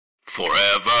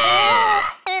Forever.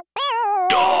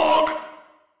 Dog.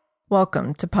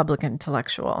 Welcome to Public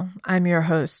Intellectual. I'm your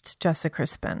host, Jessica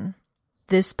Crispin.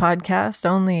 This podcast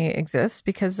only exists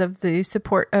because of the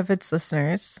support of its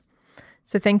listeners.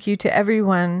 So thank you to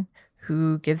everyone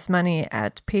who gives money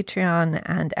at Patreon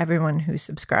and everyone who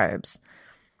subscribes.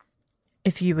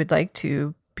 If you would like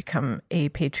to become a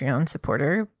Patreon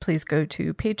supporter, please go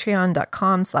to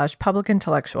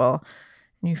patreon.com/publicintellectual.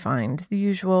 And you find the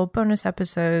usual bonus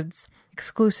episodes,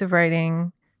 exclusive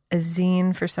writing, a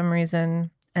zine for some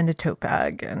reason, and a tote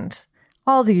bag, and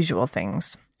all the usual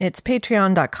things. It's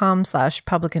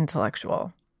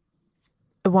patreon.com/publicintellectual.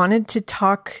 I wanted to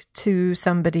talk to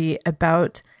somebody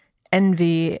about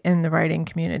envy in the writing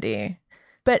community,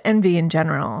 but envy in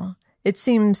general. It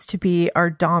seems to be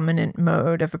our dominant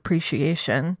mode of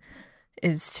appreciation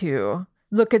is to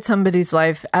look at somebody's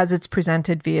life as it's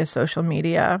presented via social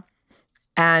media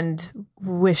and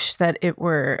wish that it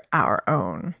were our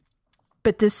own.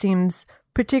 But this seems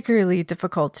particularly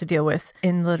difficult to deal with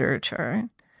in literature.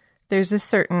 There's a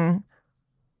certain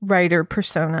writer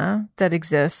persona that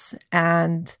exists,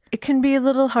 and it can be a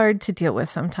little hard to deal with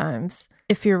sometimes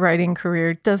if your writing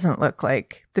career doesn't look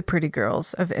like the pretty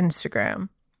girls of Instagram.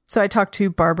 So I talked to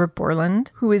Barbara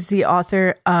Bourland, who is the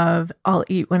author of I'll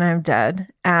Eat When I'm Dead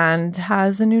and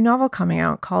has a new novel coming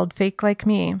out called Fake Like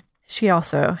Me. She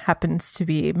also happens to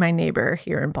be my neighbor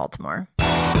here in Baltimore.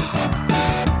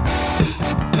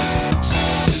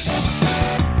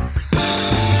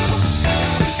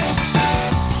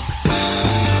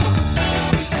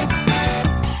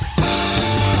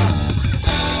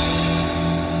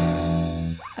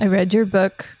 I read your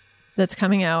book that's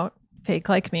coming out, Fake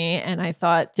Like Me, and I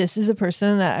thought this is a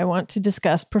person that I want to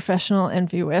discuss professional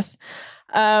envy with,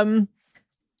 or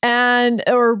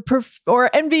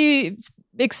envy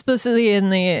explicitly in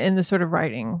the sort of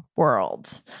writing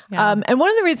world. Yeah. And one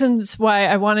of the reasons why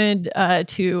I wanted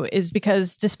to is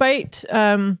because despite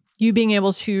you being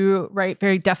able to write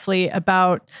very deftly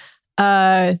about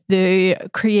the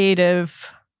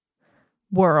creative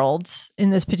world, in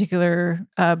this particular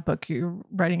book, you're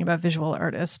writing about visual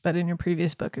artists, but in your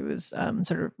previous book, it was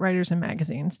sort of writers in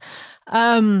magazines.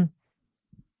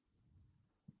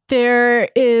 There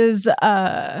is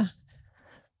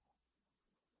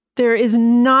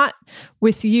not,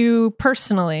 with you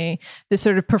personally, this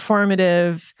sort of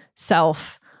performative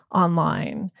self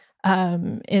online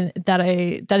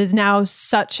that is now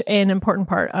such an important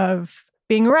part of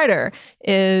being a writer,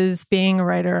 is being a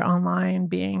writer online,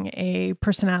 being a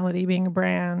personality, being a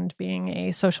brand, being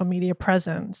a social media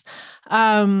presence,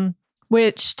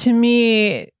 which to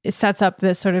me sets up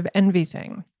this sort of envy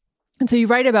thing. And so you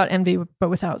write about envy, but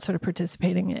without sort of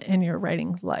participating in your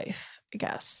writing life, I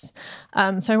guess.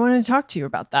 So I wanted to talk to you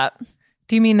about that.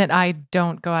 Do you mean that I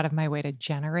don't go out of my way to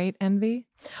generate envy?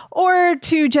 Or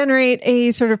to generate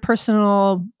a sort of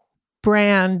personal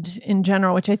brand in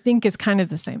general, which I think is kind of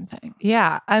the same thing.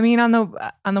 Yeah. I mean, on the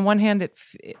one hand, it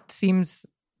seems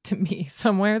to me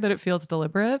somewhere that it feels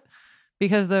deliberate,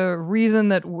 because the reason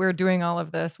that we're doing all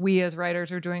of this, we as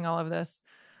writers are doing all of this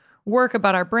work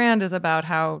about our brand, is about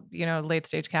how, late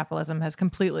stage capitalism has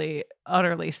completely,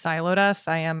 utterly siloed us.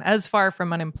 I am as far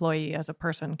from an employee as a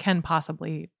person can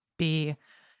possibly be.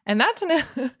 And that's in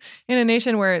a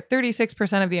nation where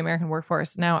 36% of the American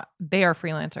workforce now, they are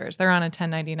freelancers. They're on a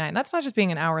 1099. That's not just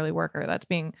being an hourly worker. That's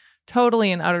being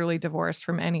totally and utterly divorced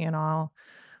from any and all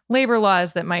labor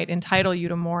laws that might entitle you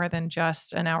to more than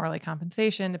just an hourly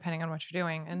compensation, depending on what you're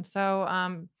doing. And so,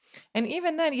 and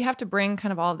even then, you have to bring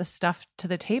kind of all of this stuff to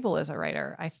the table as a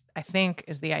writer, I think,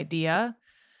 is the idea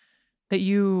that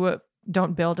you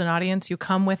don't build an audience. You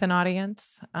come with an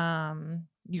audience.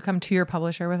 You come to your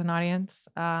publisher with an audience.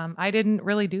 I didn't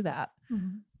really do that.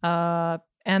 Mm-hmm.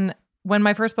 And when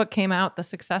my first book came out, the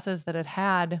successes that it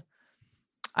had,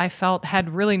 I felt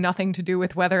had really nothing to do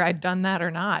with whether I'd done that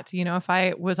or not. If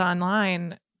I was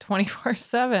online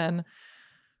 24/7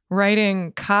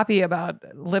 writing copy about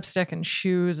lipstick and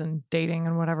shoes and dating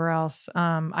and whatever else,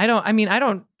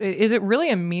 is it really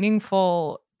a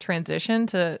meaningful transition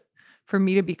for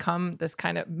me to become this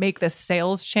kind of, make this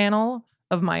sales channel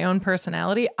of my own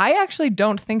personality? I actually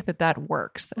don't think that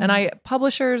works. Mm-hmm. And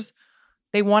publishers,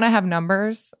 they want to have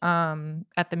numbers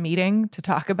at the meeting to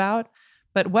talk about,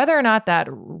 but whether or not that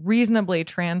reasonably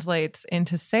translates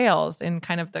into sales in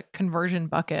kind of the conversion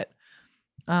bucket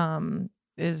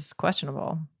is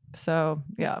questionable. So,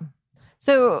 yeah.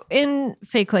 So in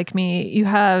Fake Like Me, you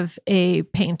have a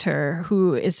painter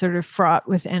who is sort of fraught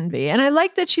with envy. And I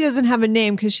like that she doesn't have a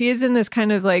name, because she is in this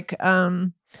kind of like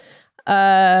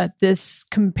this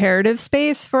comparative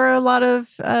space for a lot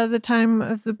of the time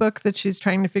of the book, that she's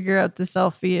trying to figure out the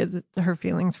selfie, her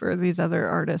feelings for these other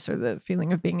artists, or the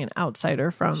feeling of being an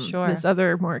outsider from this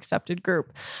other more accepted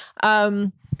group.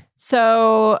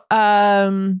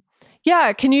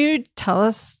 Yeah, can you tell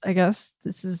us, I guess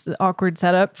this is an awkward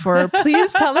setup for,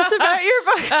 please tell us about your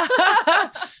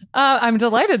book. I'm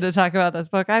delighted to talk about this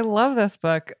book. I love this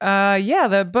book.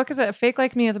 The book is Fake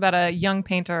Like Me is about a young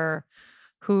painter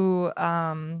who,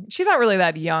 she's not really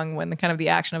that young when the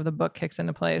action of the book kicks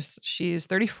into place. She's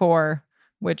 34,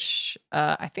 which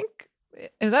I think,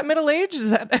 is that middle-aged?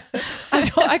 Is that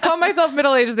I called myself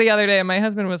middle-aged the other day, and my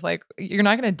husband was like, "You're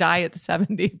not going to die at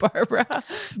 70, Barbara."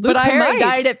 But I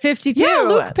died at 52. Yeah,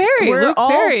 Luke Perry. We're Luke all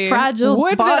Perry. fragile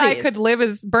Would bodies. that I could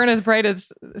burn as bright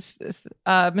as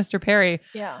Mr. Perry.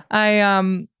 Yeah.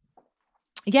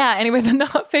 Anyway,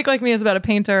 the Fake Like Me is about a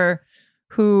painter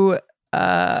who,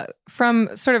 from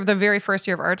sort of the very first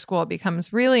year of art school,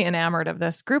 becomes really enamored of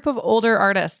this group of older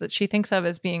artists that she thinks of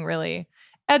as being really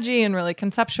edgy and really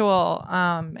conceptual.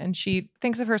 And she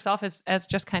thinks of herself as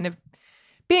just kind of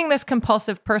being this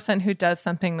compulsive person who does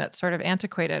something that's sort of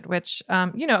antiquated, which,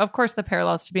 of course, the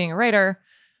parallels to being a writer.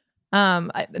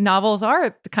 Novels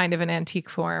are kind of an antique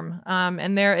form.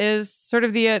 And there is sort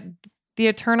of the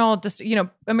eternal,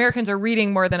 Americans are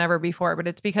reading more than ever before, but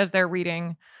it's because they're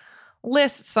reading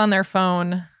lists on their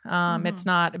phone.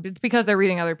 It's because they're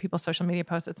reading other people's social media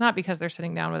posts. It's not because they're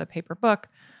sitting down with a paper book.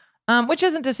 Which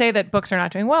isn't to say that books are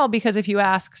not doing well, because if you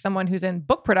ask someone who's in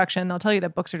book production, they'll tell you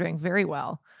that books are doing very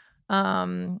well.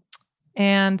 But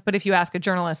if you ask a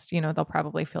journalist, they'll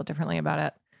probably feel differently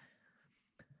about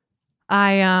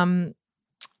it.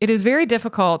 It is very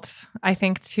difficult, I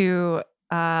think, to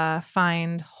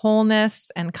find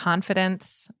wholeness and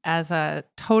confidence as a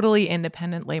totally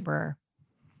independent laborer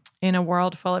in a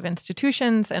world full of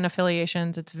institutions and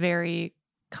affiliations. It's very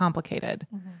complicated.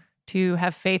 Mm-hmm. To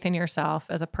have faith in yourself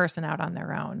as a person out on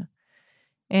their own.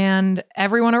 And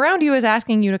everyone around you is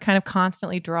asking you to kind of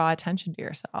constantly draw attention to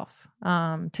yourself,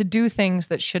 to do things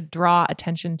that should draw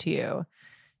attention to you.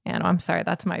 And I'm sorry,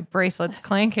 that's my bracelets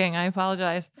clanking. I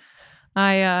apologize.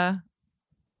 So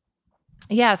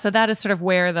that is sort of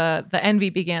where the envy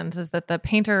begins, is that the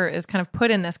painter is kind of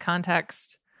put in this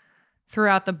context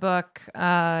throughout the book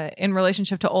in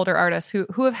relationship to older artists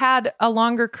who have had a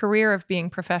longer career of being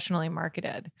professionally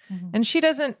marketed. Mm-hmm. And she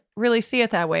doesn't really see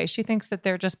it that way. She thinks that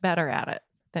they're just better at it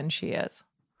than she is.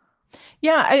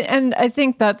 Yeah, I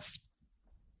think that's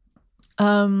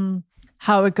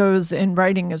how it goes in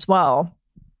writing as well.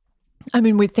 I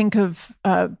mean, we think of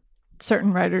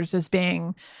certain writers as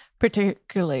being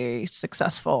particularly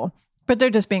successful, but they're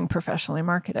just being professionally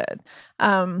marketed.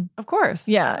 Of course.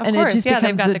 Yeah. Of course. It just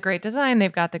they've got the great design.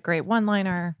 They've got the great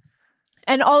one-liner.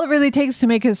 And all it really takes to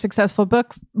make a successful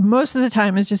book most of the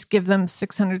time is just give them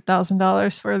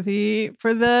 $600,000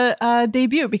 for the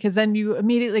debut, because then you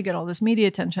immediately get all this media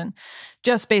attention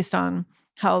just based on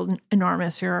how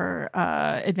enormous your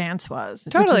advance was.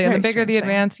 Totally. And the bigger the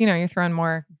advance, you're throwing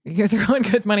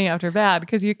good money after bad,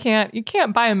 because you can't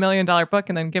buy $1 million book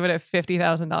and then give it a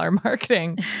 $50,000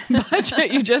 marketing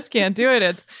budget. You just can't do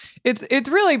it. It's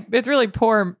really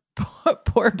poor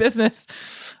business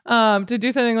to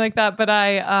do something like that.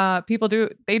 But people do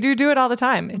it all the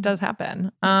time. It does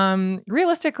happen.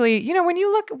 Realistically,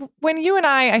 when you and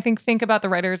I think about the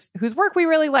writers whose work we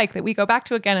really like, that we go back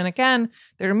to again and again,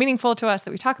 that are meaningful to us,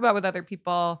 that we talk about with other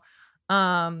people,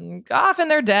 often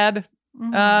they're dead.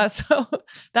 Mm-hmm. So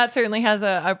that certainly has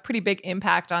a pretty big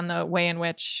impact on the way in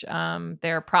which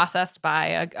they're processed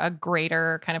by a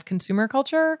greater kind of consumer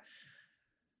culture.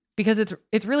 Because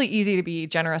it's really easy to be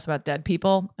generous about dead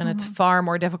people, and it's far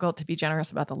more difficult to be generous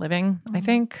about the living, I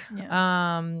think.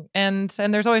 Yeah. And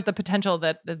there's always the potential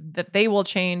that they will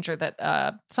change, or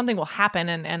that something will happen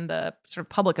and the sort of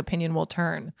public opinion will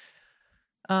turn.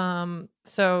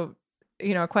 So,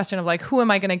 a question of like, who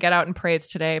am I going to get out and praise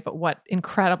today, but what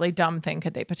incredibly dumb thing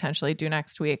could they potentially do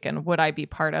next week? And would I be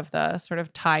part of the sort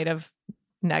of tide of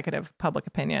negative public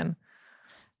opinion?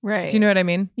 Right. Do you know what I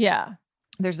mean? Yeah.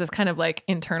 There's this kind of like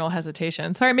internal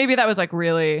hesitation. Sorry, maybe that was like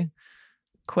really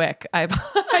quick. I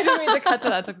didn't mean to cut to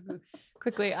that so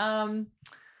quickly. I've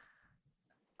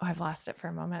lost it for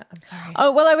a moment. I'm sorry.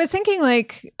 Oh, well, I was thinking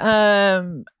like,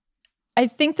 I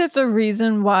think that the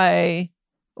reason why,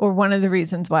 or one of the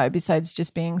reasons why, besides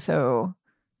just being so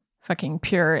fucking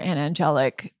pure and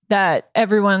angelic, that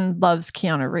everyone loves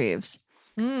Keanu Reeves.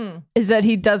 Is that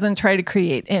he doesn't try to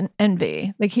create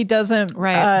envy. Like he doesn't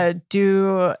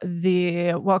do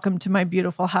the welcome to my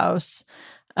beautiful house.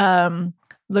 Look at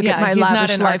my lavish he's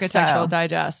not an lifestyle. Architectural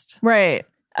Digest. Right.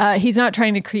 He's not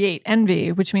trying to create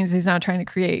envy, which means he's not trying to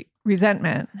create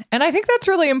resentment. And I think that's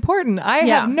really important. I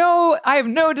have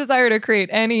no desire to create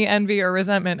any envy or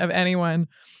resentment of anyone.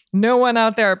 No one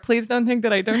out there, please don't think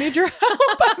that I don't need your help.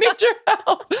 I need your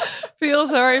help. Feel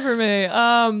sorry for me.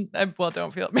 Well,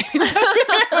 don't feel maybe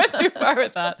I went too far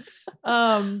with that.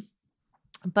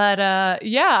 But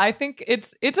yeah, I think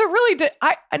it's a really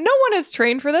no one is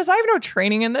trained for this. I have no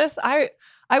training in this. I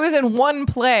was in one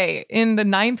play in the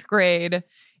 9th grade,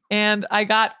 and I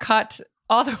got cut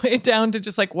all the way down to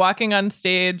just like walking on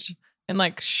stage and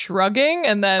like shrugging.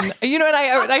 And then, and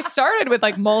I started with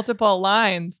like multiple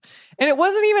lines, and it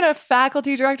wasn't even a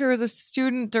faculty director, it was a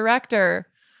student director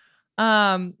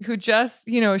who just,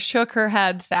 shook her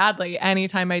head sadly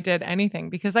anytime I did anything,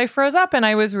 because I froze up and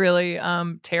I was really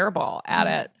terrible at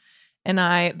it. And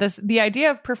the idea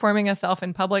of performing a self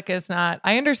in public is not,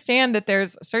 I understand that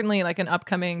there's certainly like an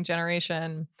upcoming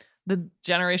generation, the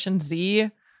Generation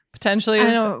Z potentially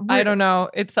is, I don't know.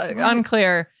 It's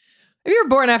unclear. If you're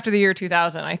born after the year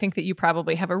 2000, I think that you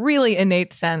probably have a really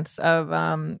innate sense of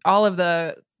all of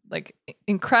the like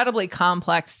incredibly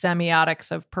complex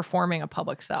semiotics of performing a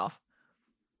public self.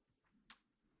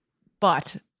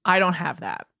 But I don't have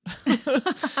that.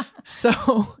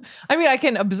 So, I mean, I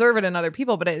can observe it in other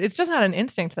people, but it's just not an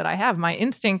instinct that I have. My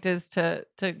instinct is to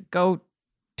go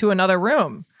to another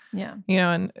room,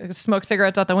 and smoke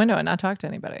cigarettes out the window and not talk to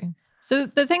anybody. So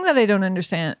the thing that I don't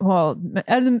understand, well,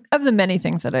 of the many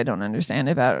things that I don't understand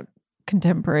about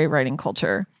contemporary writing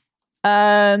culture,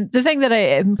 the thing that I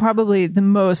am probably the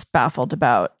most baffled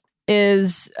about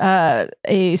is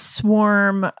a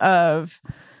swarm of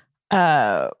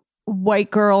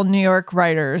white girl New York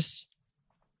writers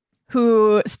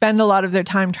who spend a lot of their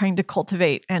time trying to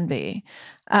cultivate envy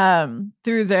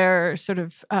through their sort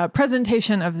of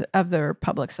presentation of their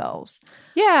public selves.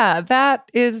 Yeah, that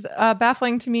is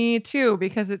baffling to me too,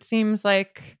 because it seems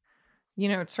like,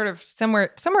 it's sort of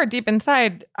somewhere deep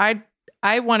inside,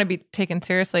 I want to be taken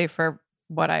seriously for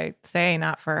what I say,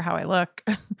 not for how I look.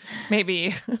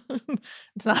 Maybe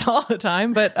it's not all the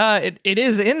time, but it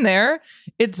is in there.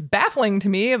 It's baffling to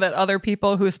me that other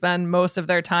people who spend most of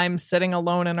their time sitting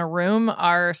alone in a room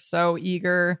are so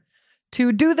eager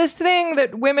to do this thing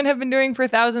that women have been doing for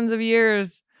thousands of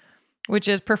years, which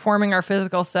is performing our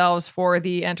physical selves for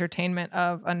the entertainment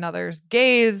of another's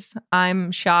gaze.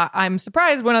 I'm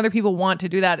surprised when other people want to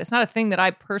do that. It's not a thing that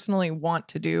I personally want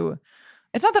to do.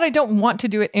 It's not that I don't want to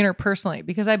do it interpersonally,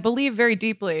 because I believe very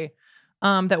deeply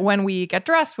that when we get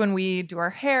dressed, when we do our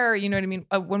hair, you know what I mean?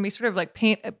 When we sort of like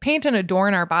paint and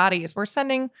adorn our bodies, we're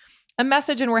sending a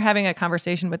message and we're having a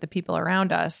conversation with the people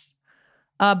around us.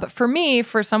 But for me,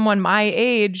 for someone my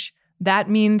age, that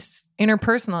means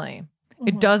interpersonally. Mm-hmm.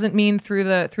 It doesn't mean through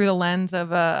the lens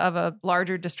of a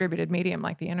larger distributed medium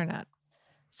like the internet.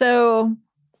 So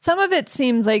some of it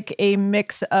seems like a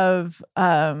mix of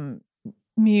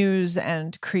muse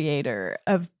and creator,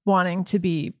 of wanting to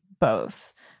be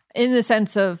both, in the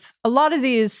sense of a lot of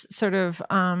these sort of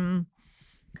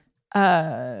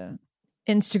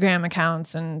Instagram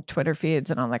accounts and Twitter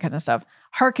feeds and all that kind of stuff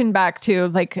harken back to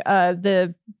like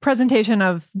the presentation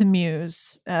of the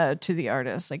muse to the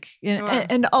artist, like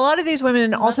and a lot of these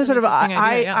women also sort of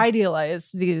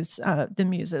idealize these the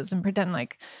muses and pretend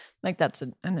like that's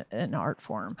an art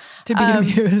form. To be a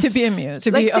muse. To be a muse.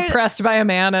 To be oppressed by a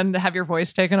man and have your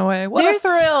voice taken away. What a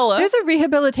thrill. There's a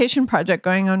rehabilitation project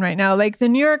going on right now. Like the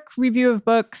New York Review of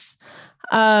Books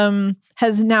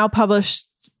has now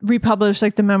republished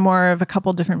like the memoir of a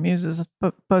couple different muses,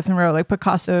 both in a row, like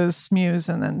Picasso's muse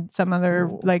and then some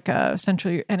other like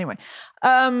century. Anyway,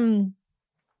 I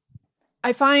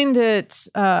find it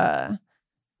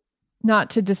not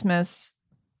to dismiss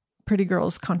Pretty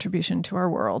Girl's contribution to our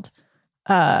world,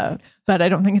 but I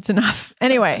don't think it's enough.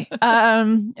 Anyway,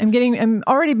 I'm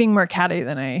already being more catty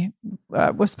than I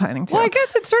was planning to. Well, I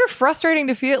guess it's sort of frustrating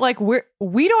to feel like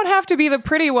we don't have to be the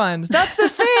pretty ones. That's the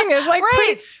thing. It's like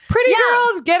right. pretty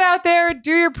girls, get out there,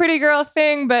 do your pretty girl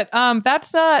thing. But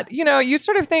that's not, you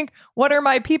sort of think, what are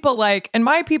my people like? And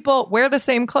my people wear the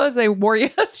same clothes they wore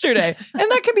yesterday.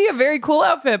 And that can be a very cool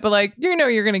outfit, but like, you're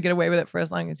going to get away with it for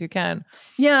as long as you can.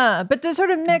 Yeah. But the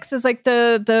sort of mix is like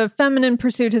the feminine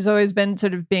pursuit has always been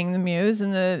sort of being the muse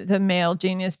and the male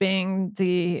genius being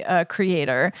the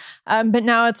creator. But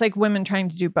now it's like women trying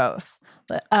to do both.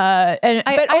 But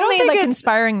only like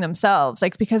inspiring themselves,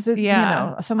 like because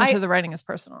so much of the writing is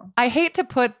personal. I hate to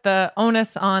put the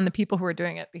onus on the people who are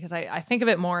doing it, because I think of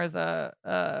it more as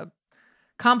a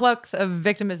complex of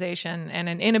victimization and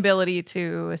an inability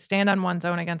to stand on one's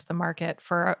own against the market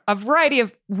for a variety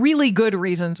of really good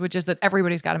reasons, which is that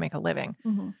everybody's got to make a living.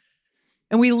 Mm-hmm.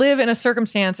 And we live in a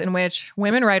circumstance in which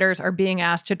women writers are being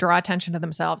asked to draw attention to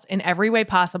themselves in every way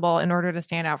possible in order to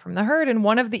stand out from the herd. And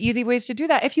one of the easy ways to do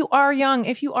that, if you are young,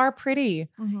 if you are pretty,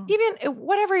 even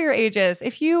whatever your age is,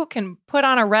 if you can put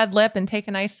on a red lip and take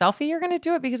a nice selfie, you're going to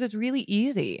do it because it's really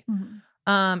easy.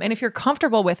 And if you're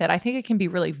comfortable with it, I think it can be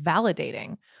really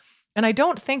validating. And I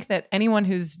don't think that anyone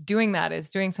who's doing that is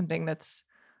doing something that's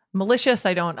malicious.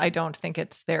 I don't think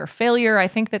it's their failure. I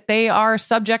think that they are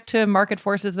subject to market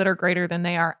forces that are greater than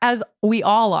they are, as we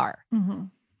all are.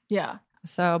 Yeah.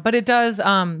 So, but it does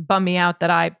bum me out that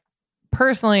I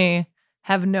personally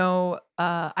have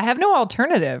I have no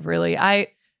alternative, really.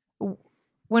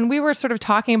 When we were sort of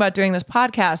talking about doing this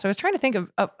podcast, I was trying to think of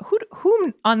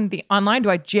who on the online do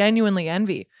I genuinely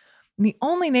envy. And the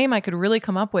only name I could really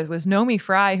come up with was Nomi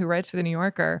Fry, who writes for The New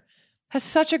Yorker, has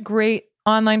such a great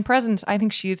online presence. I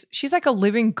think she's like a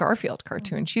living Garfield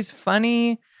cartoon. She's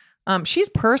funny. She's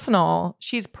personal.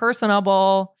 She's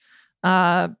personable.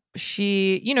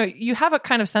 She, you have a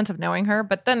kind of sense of knowing her,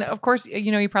 but then of course,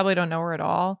 you probably don't know her at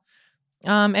all.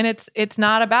 And it's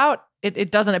not about,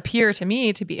 it doesn't appear to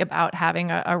me to be about having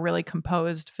a really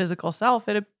composed physical self.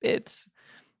 It's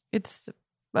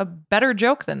a better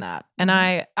joke than that. And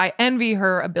I envy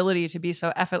her ability to be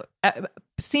so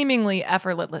seemingly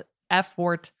effortless.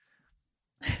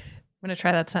 I'm going to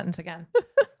try that sentence again.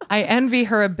 I envy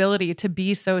her ability to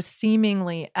be so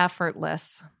seemingly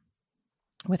effortless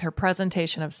with her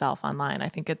presentation of self online. I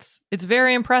think it's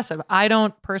very impressive. I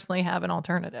don't personally have an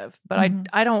alternative, but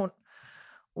I don't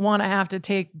want to have to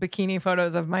take bikini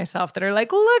photos of myself that are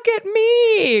like, look at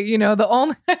me.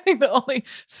 I think the only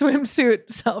swimsuit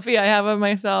selfie I have of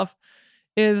myself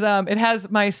is it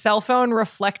has my cell phone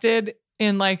reflected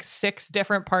in like 6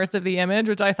 different parts of the image,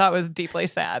 which I thought was deeply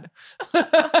sad. So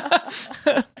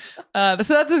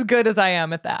that's as good as I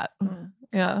am at that.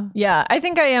 Yeah. Yeah. I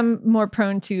think I am more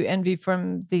prone to envy for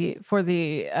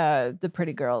the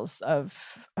pretty girls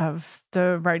of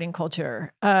the writing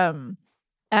culture.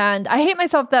 And I hate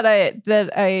myself that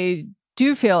I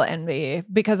do feel envy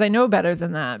because I know better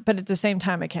than that. But at the same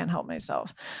time, I can't help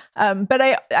myself. But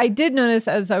I did notice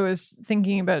as I was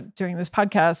thinking about doing this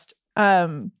podcast,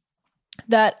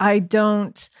 that I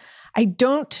don't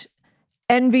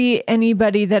envy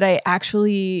anybody that I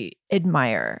actually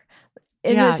admire.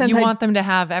 In the sense, you want them to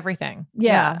have everything.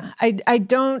 Yeah. I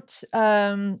don't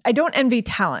envy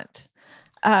talent.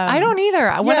 I don't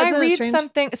either. When I read strange?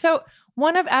 something, so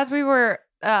one of, as we were,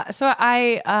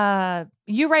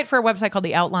 you write for a website called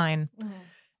The Outline,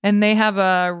 and they have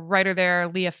a writer there,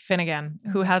 Leah Finnegan,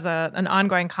 who has an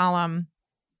ongoing column.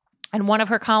 And one of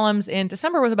her columns in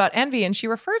December was about envy. And she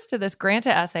refers to this Granta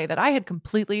essay that I had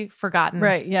completely forgotten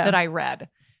that I read.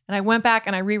 And I went back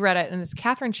and I reread it. And it's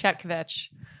Catherine Chetkovic,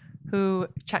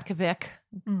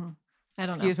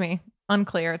 excuse me,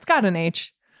 unclear. It's got an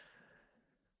H,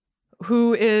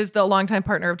 who is the longtime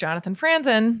partner of Jonathan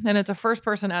Franzen. And it's a first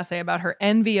person essay about her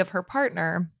envy of her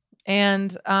partner.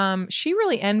 And she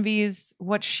really envies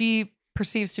what she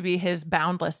perceives to be his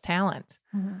boundless talent.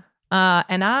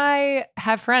 And I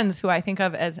have friends who I think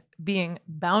of as being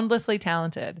boundlessly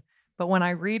talented, but when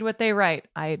I read what they write,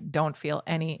 I don't feel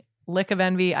any lick of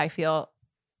envy. I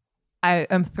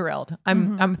am thrilled.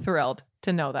 I'm thrilled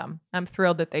to know them. I'm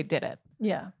thrilled that they did it.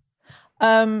 Yeah.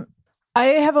 I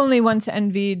have only once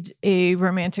envied a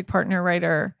romantic partner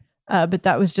writer, but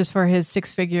that was just for his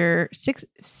six figure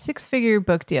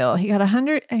book deal. He got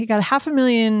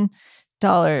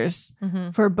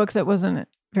 $500,000 for a book that wasn't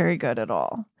very good at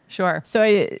all. Sure. So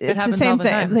it's the same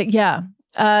thing. Like, yeah.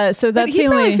 So that's he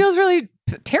probably feels really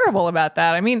terrible about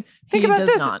that. I mean, think about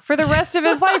this. For the rest of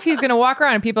his life, he's going to walk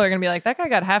around and people are going to be like, that guy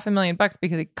got $500,000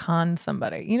 because he conned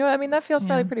somebody. You know what I mean? That feels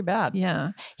probably pretty bad.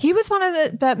 Yeah. He was one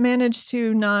of that managed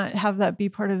to not have that be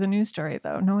part of the news story,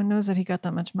 though. No one knows that he got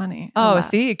that much money. Oh,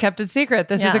 see, he kept it secret.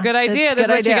 This is a good idea. This is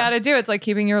what you got to do. It's like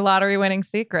keeping your lottery winning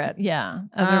secret. Yeah.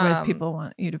 Otherwise, people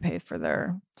want you to pay for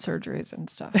their surgeries and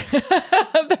stuff.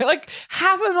 They're like,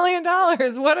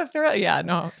 $500,000. What a thrill. Yeah,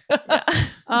 no.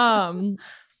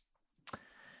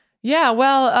 Yeah,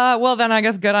 well, then I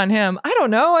guess good on him. I don't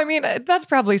know. I mean, that's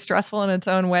probably stressful in its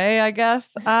own way, I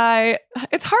guess.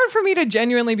 It's hard for me to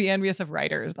genuinely be envious of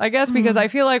writers, I guess, because I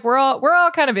feel like we're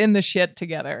all kind of in the shit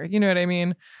together. You know what I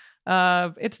mean?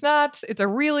 It's a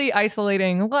really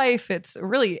isolating life. It's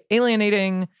really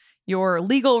alienating. Your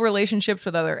legal relationships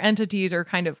with other entities are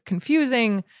kind of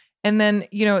confusing. And then,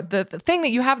 the thing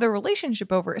that you have the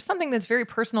relationship over is something that's very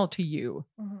personal to you,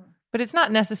 but it's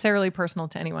not necessarily personal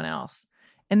to anyone else.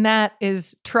 And that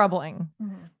is troubling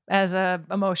as a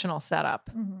emotional setup.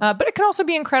 But it can also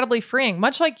be incredibly freeing,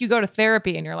 much like you go to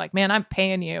therapy and you're like, man, I'm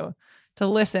paying you to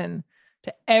listen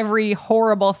to every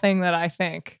horrible thing that I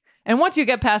think. And once you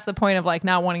get past the point of like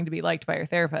not wanting to be liked by your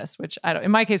therapist, which I don't,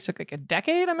 in my case took like a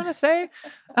decade, I'm going to say,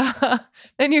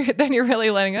 then you're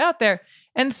really letting it out there.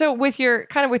 And so with your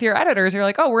editors, you're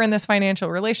like, oh, we're in this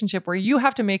financial relationship where you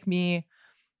have to make me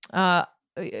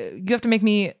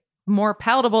more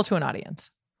palatable to an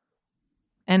audience.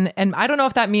 And I don't know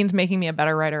if that means making me a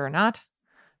better writer or not,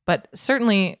 but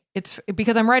certainly it's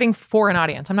because I'm writing for an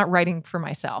audience. I'm not writing for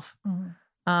myself. Mm-hmm.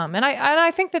 And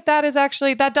I think that is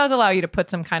actually, that does allow you to put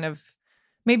some kind of,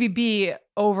 maybe be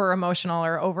over emotional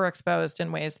or overexposed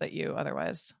in ways that you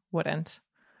otherwise wouldn't.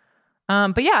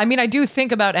 But yeah, I mean, I do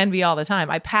think about envy all the time.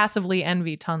 I passively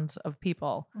envy tons of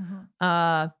people.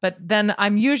 Mm-hmm. But then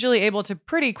I'm usually able to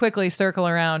pretty quickly circle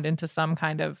around into some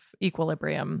kind of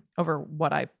equilibrium over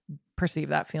what I perceive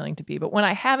that feeling to be. But when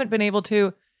I haven't been able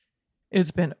to,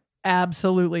 it's been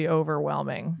absolutely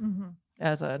overwhelming. Mm-hmm.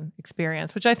 As an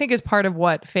experience, which I think is part of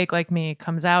what Fake Like Me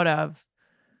comes out of.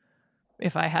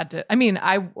 If I had to, I mean,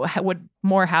 I would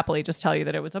more happily just tell you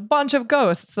that it was a bunch of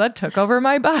ghosts that took over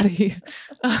my body.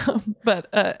 But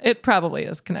it probably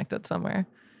is connected somewhere.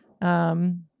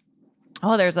 That's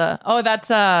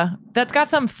got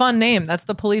some fun name. That's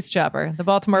the police chopper, the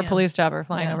Baltimore police chopper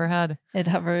flying overhead. It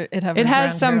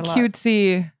has some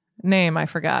cutesy name. I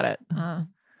forgot it.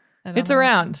 It's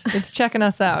around. It's checking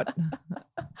us out.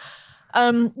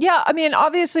 Yeah, I mean,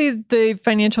 obviously the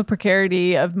financial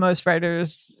precarity of most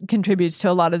writers contributes to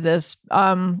a lot of this,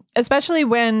 especially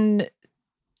when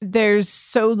there's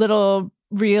so little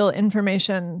real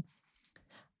information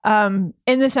in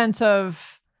the sense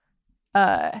of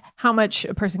how much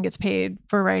a person gets paid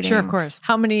for writing. Sure, of course.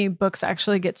 How many books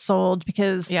actually get sold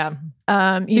because... Did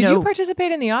you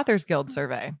participate in the Authors Guild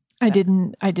survey? I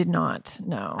did not.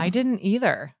 No, I didn't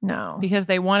either. No, because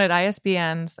they wanted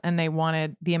ISBNs and they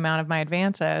wanted the amount of my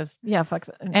advances. Yeah, fuck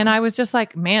that. No. And I was just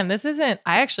like, man, I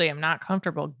actually am not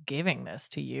comfortable giving this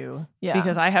to you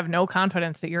because I have no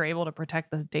confidence that you're able to protect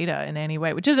this data in any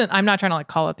way, I'm not trying to like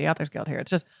call it the Authors Guild here.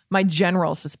 It's just my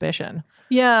general suspicion.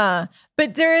 Yeah.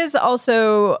 But there is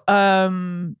also,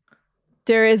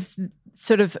 there is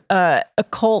sort of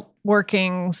occult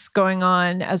workings going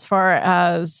on as far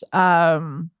as,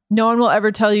 no one will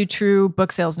ever tell you true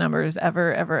book sales numbers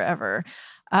ever, ever, ever.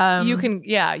 You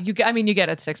get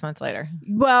it 6 months later.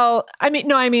 Well, I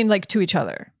mean like to each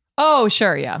other. Oh,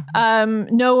 sure. Yeah.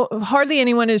 No, hardly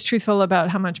anyone is truthful about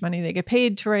how much money they get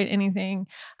paid to write anything.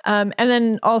 And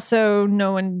then also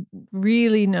no one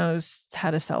really knows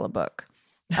how to sell a book.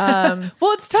 Well,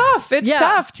 it's tough. It's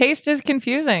tough. Taste is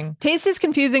confusing,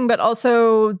 but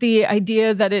also the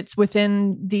idea that it's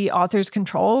within the author's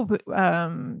control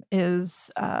is,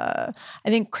 I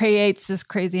think, creates this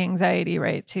crazy anxiety,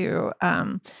 right? To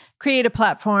create a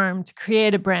platform, to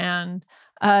create a brand,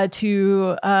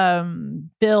 to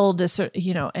build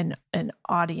an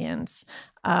audience,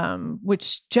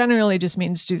 which generally just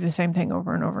means do the same thing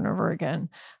over and over and over again.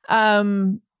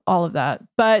 All of that.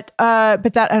 But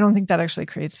that, I don't think that actually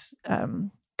creates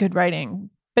good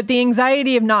writing. But the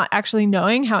anxiety of not actually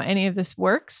knowing how any of this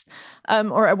works,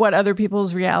 or what other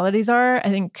people's realities are, I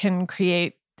think can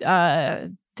create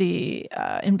the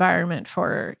environment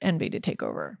for envy to take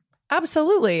over.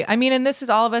 Absolutely. I mean, and this is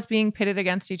all of us being pitted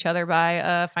against each other by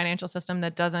a financial system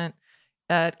that doesn't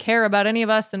care about any of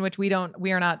us, in which we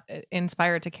are not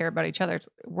inspired to care about each other.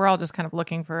 We're all just kind of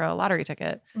looking for a lottery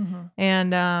ticket. Mm-hmm.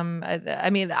 And I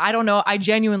mean, I don't know. I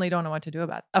genuinely don't know what to do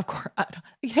about it. Of course.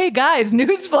 Hey guys,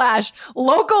 newsflash.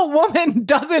 Local woman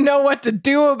doesn't know what to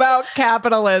do about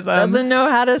capitalism. Doesn't know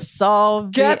how to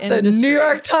solve Get the New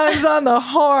York Times on the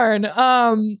horn.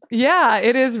 Yeah,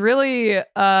 it is really,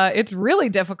 it's really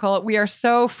difficult. We are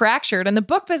so fractured, and the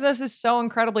book business is so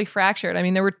incredibly fractured. I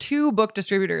mean, there were 2 book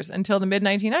distributors until the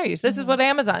mid-1990s. This is what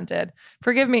Amazon did.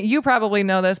 Forgive me, you probably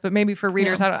know this, but maybe for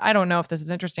readers, I don't know if this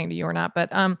is interesting to you or not.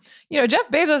 But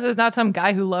Jeff Bezos is not some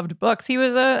guy who loved books. He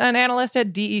was an analyst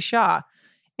at D.E. Shaw,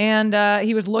 and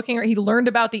he learned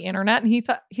about the internet, and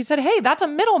he said, "Hey, that's a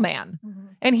middleman,"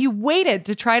 and he waited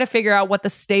to try to figure out what the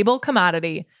stable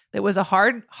commodity that was a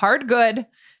hard good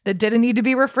that didn't need to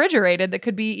be refrigerated, that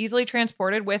could be easily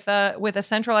transported with a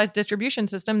centralized distribution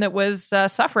system that was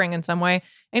suffering in some way,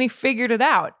 and he figured it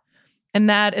out. And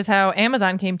that is how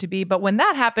Amazon came to be. But when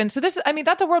that happened,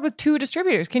 that's a world with 2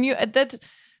 distributors.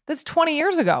 That's 20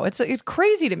 years ago. It's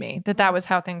crazy to me that was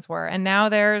how things were. And now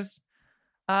there's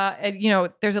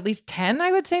at least 10,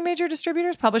 I would say, major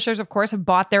distributors. Publishers, of course, have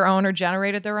bought their own or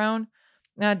generated their own.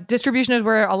 Distribution is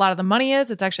where a lot of the money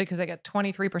is. It's actually because they get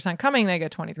 23% coming, they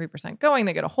get 23% going,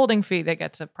 they get a holding fee, they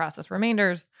get to process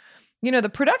remainders. the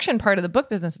production part of the book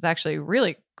business is actually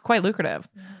really quite lucrative.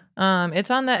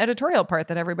 It's on the editorial part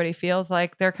that everybody feels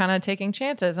like they're kind of taking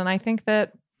chances. And I think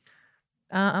that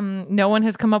no one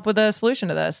has come up with a solution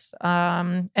to this.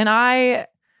 And I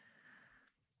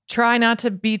try not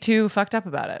to be too fucked up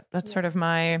about it. That's sort of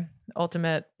my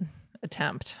ultimate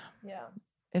attempt. Yeah.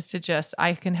 Is to just,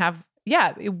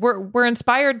 we're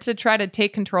inspired to try to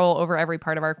take control over every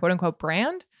part of our quote unquote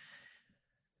brand.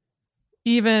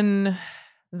 Even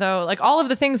though like all of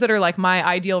the things that are like my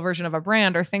ideal version of a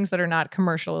brand are things that are not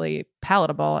commercially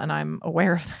palatable. And I'm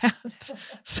aware of that.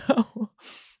 So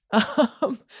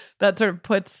that sort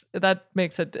of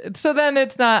makes it. So then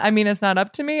it's not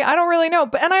up to me. I don't really know.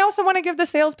 And I also want to give the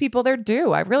salespeople their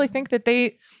due. I really think that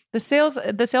the sales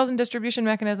and distribution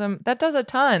mechanism, that does a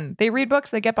ton. They read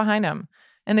books, they get behind them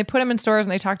and they put them in stores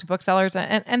and they talk to booksellers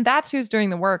and that's who's doing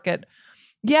the work.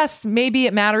 Yes, maybe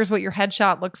it matters what your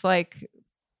headshot looks like.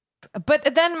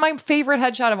 But then my favorite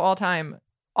headshot of all time,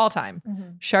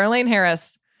 Charlene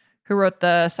Harris, who wrote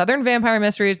the Southern Vampire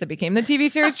Mysteries that became the TV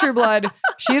series True Blood.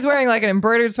 She's wearing like an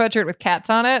embroidered sweatshirt with cats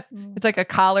on it. It's like a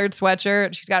collared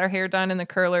sweatshirt. She's got her hair done and the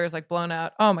curlers like blown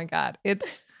out. Oh my God.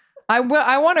 I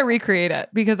want to recreate it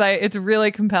because it's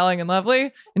really compelling and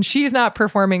lovely. And she's not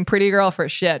performing pretty girl for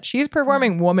shit. She's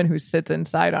performing woman who sits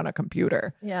inside on a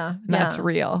computer. Yeah. And that's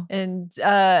real. And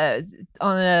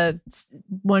on a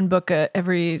one book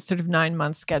every sort of 9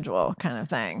 month schedule kind of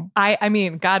thing. I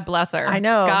mean, God bless her. I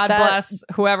know. God bless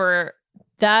whoever.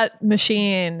 That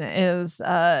machine is,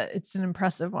 it's an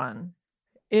impressive one.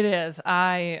 It is.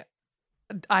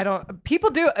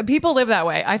 People live that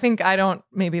way. I think I don't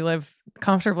maybe live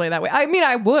comfortably that way. I mean,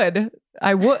 I would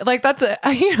like, that's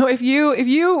if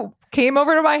you came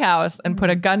over to my house and put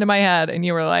a gun to my head and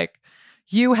you were like,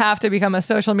 you have to become a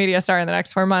social media star in the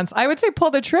next 4 months, I would say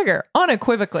pull the trigger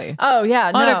unequivocally. Oh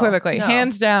yeah. Unequivocally. No.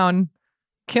 Hands down.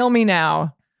 Kill me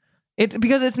now. It's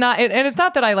because it's not, and it's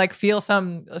not that I like feel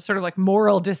some sort of like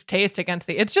moral distaste against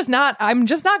it's just not, I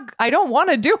don't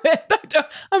want to do it.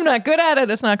 I'm not good at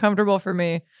it. It's not comfortable for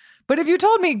me. But if you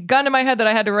told me gun to my head that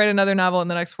I had to write another novel in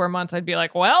the next 4 months, I'd be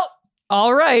like, well,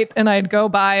 all right. And I'd go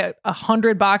buy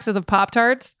 100 boxes of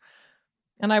Pop-Tarts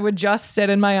and I would just sit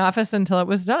in my office until it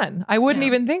was done. I wouldn't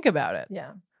even think about it.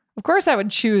 Yeah. Of course I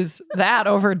would choose that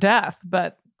over death,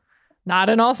 but not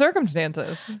in all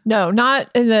circumstances. No, not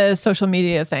in the social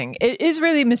media thing. It is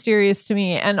really mysterious to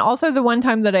me. And also the one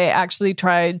time that I actually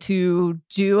tried to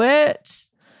do it,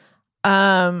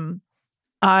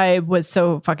 I was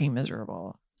so fucking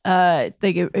miserable. I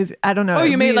don't know. Oh,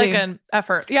 you made like an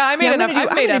effort. Yeah, I made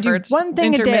I've made efforts. Do one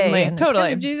thing a day. And totally. I'm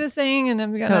gonna do this thing, and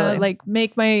I'm gonna like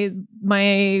make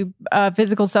my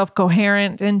physical self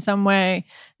coherent in some way.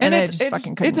 And I just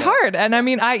fucking couldn't. It's hard. And I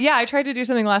mean, I tried to do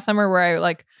something last summer where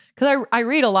because I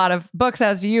read a lot of books,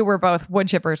 as do you. We're both wood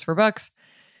chippers for books.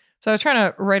 So I was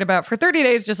trying to write about, for 30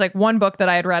 days, just like one book that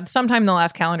I had read sometime in the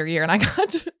last calendar year. And I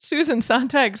got Susan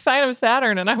Sontag's Sign of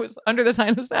Saturn, and I was under the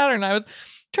Sign of Saturn. I was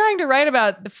trying to write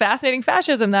about the fascinating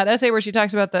fascism, that essay where she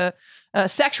talks about the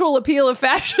sexual appeal of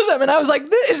fascism. And I was like,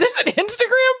 is this an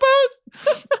Instagram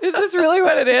post? Is this really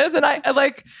what it is? And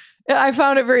I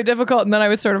found it very difficult. And then I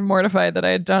was sort of mortified that I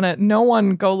had done it. No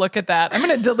one go look at that. I'm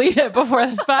going to delete it before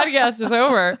this podcast is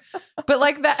over. But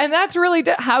like that, and that's really,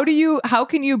 how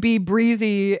can you be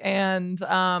breezy and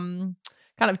kind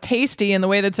of tasty in the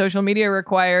way that social media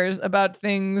requires about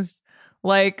things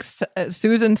like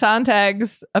Susan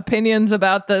Sontag's opinions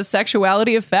about the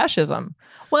sexuality of fascism?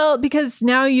 Well, because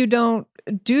now you don't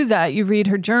do that. You read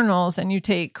her journals and you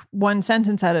take one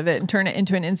sentence out of it and turn it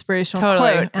into an inspirational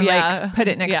quote and like put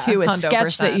it next to a 100%.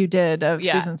 Sketch that you did of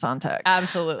Susan Sontag.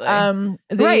 Absolutely.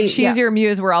 Right. She's your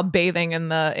muse. We're all bathing in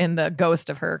the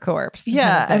ghost of her corpse.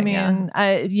 Yeah. Kind of thing,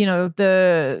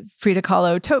 the Frida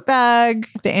Kahlo tote bag,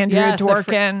 the Andrea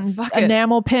Dworkin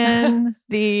enamel pin,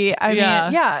 it's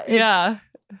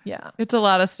a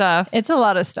lot of stuff. It's a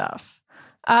lot of stuff.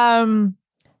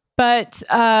 But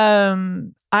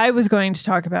I was going to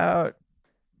talk about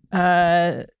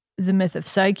the myth of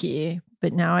Psyche,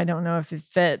 but now I don't know if it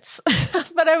fits.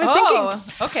 But I was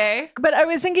thinking, okay. But I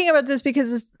was thinking about this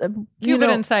because Cupid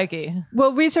and Psyche.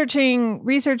 Well, researching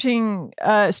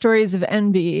stories of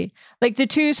envy, like the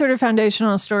two sort of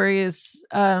foundational stories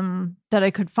that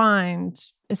I could find,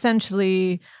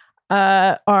 essentially,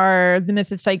 are the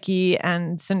myth of Psyche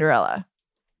and Cinderella.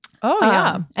 Oh,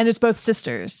 yeah. And it's both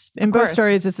sisters. In both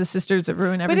stories, it's the sisters that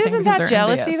ruin everything. But isn't that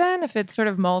jealousy then? If it's sort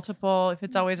of multiple, if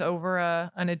it's always over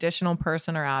an additional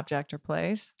person or object or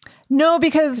place? No,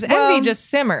 because envy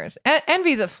just simmers.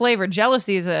 Envy is a flavor.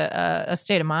 Jealousy is a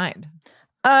state of mind.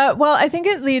 Well, I think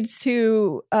it leads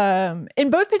to, in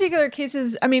both particular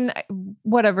cases, I mean,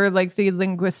 whatever, like the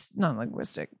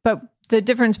non-linguistic, but the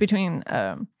difference between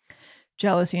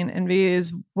jealousy and envy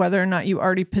is whether or not you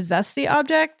already possess the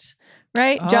object,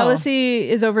 right? Oh. Jealousy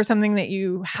is over something that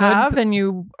you have and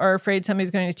you are afraid somebody's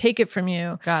going to take it from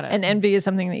you. Got it. And envy is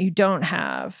something that you don't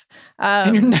have.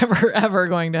 And you're never, ever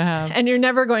going to have. And you're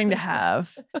never going to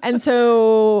have. And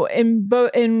so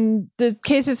in the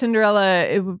case of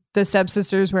Cinderella, the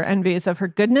stepsisters were envious of her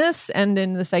goodness. And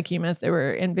in the Psyche myth, they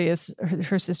were envious,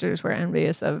 her sisters were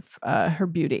envious of her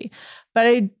beauty. But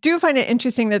I do find it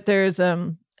interesting that there's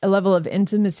a level of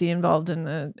intimacy involved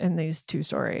in these two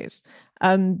stories.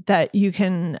 That you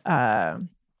can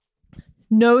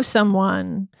know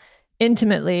someone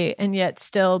intimately and yet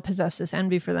still possess this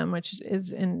envy for them, which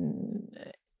is in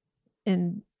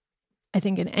I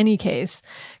think in any case,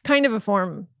 kind of a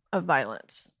form of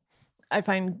violence. I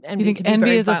find envy. You think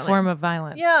envy is violent. A form of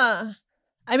violence? Yeah.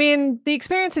 I mean, the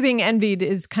experience of being envied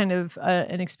is kind of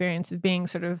an experience of being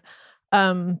sort of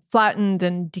flattened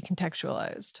and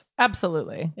decontextualized.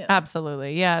 Absolutely. Yeah.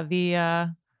 Absolutely. Yeah.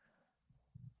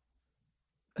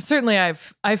 Certainly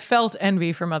I've felt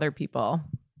envy from other people.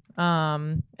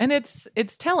 And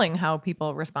it's telling how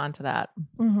people respond to that.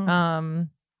 Mm-hmm.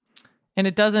 And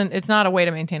it's not a way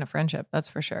to maintain a friendship. That's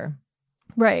for sure.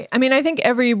 Right. I mean, I think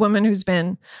every woman who's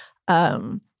been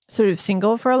sort of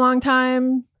single for a long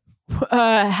time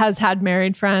has had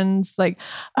married friends like,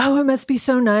 oh, it must be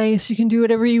so nice. You can do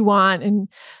whatever you want. And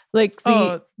like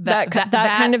that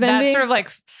kind of envy. That sort of like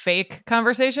fake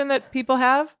conversation that people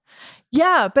have.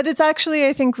 Yeah, but it's actually,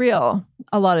 I think, real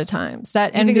a lot of times.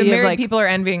 That envy of married people are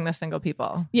envying the single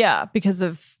people. Yeah, because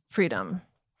of freedom.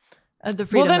 The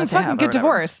freedom. Well, then fucking get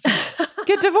divorced.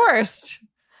 Get divorced.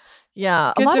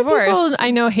 Yeah, a lot of people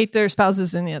I know hate their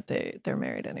spouses, and yet they're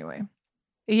married anyway.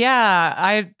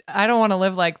 Yeah, I don't want to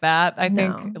live like that. I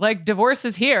think like divorce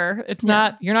is here. It's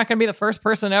not. You're not going to be the first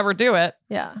person to ever do it.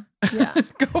 Yeah.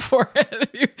 Go for it. If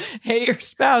you hate your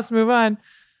spouse, move on.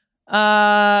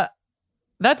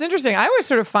 That's interesting. I always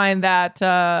sort of find that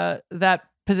that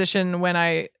position when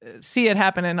I see it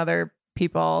happen in other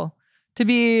people to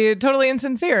be totally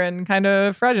insincere and kind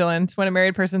of fraudulent. When a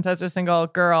married person says to a single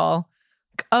girl,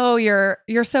 "Oh,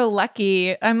 you're so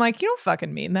lucky," I'm like, you don't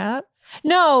fucking mean that.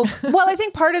 No. Well, I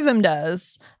think part of them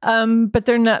does, but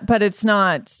they're not. But it's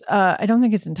not. I don't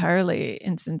think it's entirely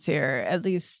insincere. At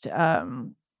least,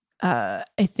 I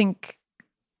think.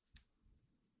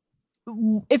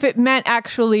 If it meant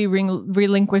actually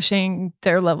relinquishing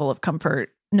their level of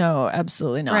comfort, no,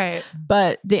 absolutely not. Right.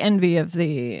 But the envy of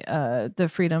the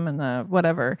freedom and the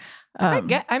whatever. I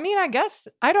guess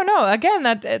I don't know. Again,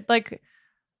 that like,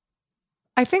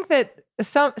 I think that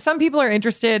some people are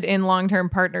interested in long-term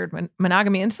partnered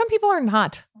monogamy, and some people are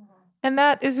not, and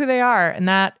that is who they are, and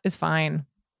that is fine.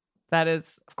 That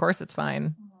is, of course, it's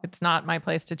fine. It's not my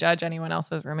place to judge anyone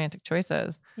else's romantic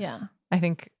choices. Yeah, I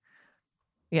think.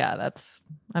 Yeah,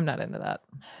 I'm not into that.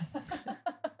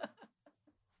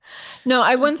 No,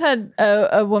 I once had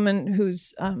a woman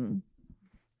who's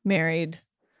married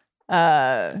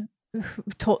tell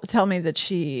me that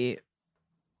she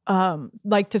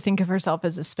liked to think of herself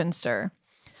as a spinster.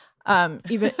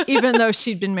 Even though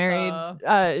she'd been married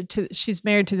she's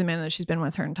married to the man that she's been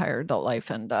with her entire adult life,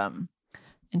 and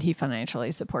he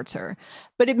financially supports her.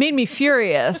 But it made me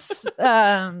furious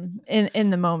in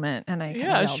the moment, and I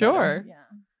yeah, sure. Yeah.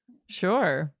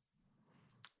 Sure.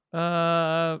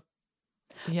 Yeah.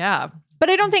 But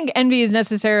I don't think envy is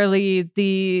necessarily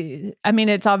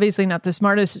it's obviously not the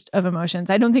smartest of emotions.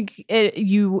 I don't think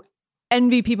you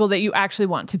envy people that you actually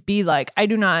want to be like. I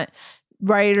do not.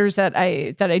 Writers that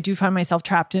I do find myself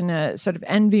trapped in a sort of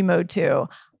envy mode to,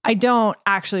 I don't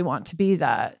actually want to be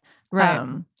that. Right.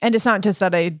 And it's not just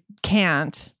that I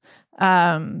can't,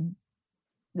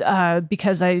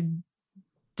 because I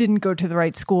didn't go to the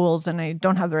right schools and I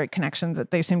don't have the right connections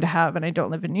that they seem to have, and I don't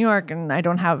live in New York, and I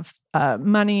don't have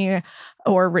money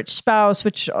or a rich spouse,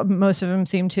 which most of them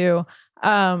seem to.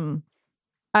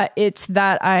 It's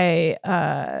that I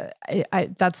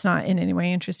that's not in any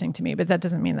way interesting to me, but that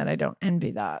doesn't mean that I don't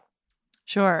envy that.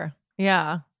 Sure.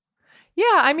 Yeah.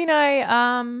 Yeah. I mean,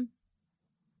 I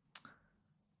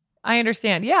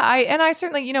understand. Yeah. I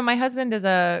certainly, my husband is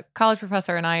a college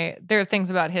professor, and there are things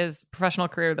about his professional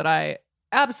career that I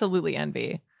absolutely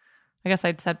envy. I guess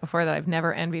I'd said before that I've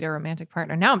never envied a romantic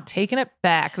partner. Now I'm taking it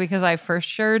back because I for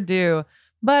sure do.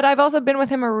 But I've also been with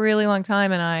him a really long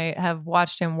time, and I have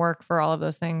watched him work for all of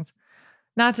those things.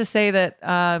 Not to say that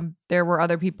there are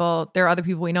other people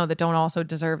we know that don't also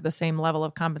deserve the same level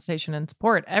of compensation and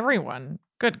support. Everyone,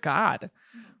 good God,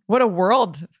 what a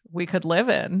world we could live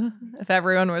in if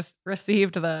everyone was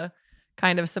received the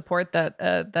kind of support that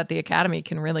that the Academy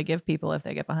can really give people if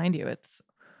they get behind you. It's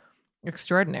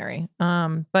extraordinary.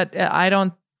 But I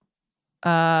don't.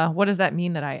 What does that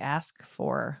mean that I ask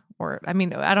for? Or I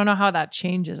mean, I don't know how that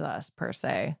changes us per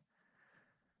se.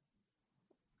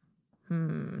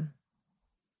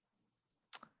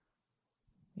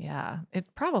 Yeah,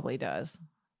 it probably does.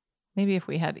 Maybe if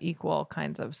we had equal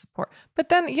kinds of support. But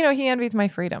then, he envies my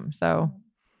freedom. So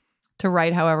to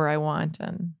write however I want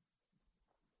and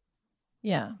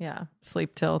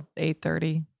sleep till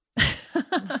 8:30.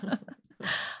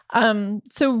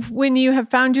 So when you have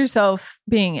found yourself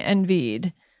being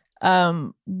envied,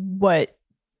 what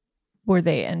were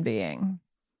they envying?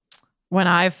 When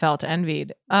I felt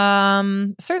envied,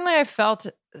 certainly I felt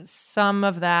some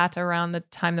of that around the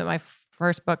time that my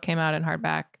first book came out in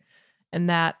hardback, and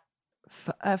that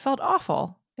I felt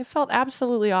awful. It felt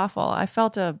absolutely awful. I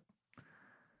felt a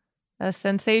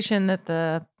sensation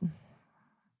that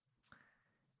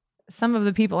some of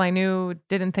the people I knew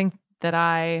didn't think that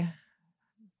I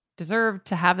deserved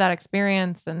to have that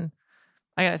experience. And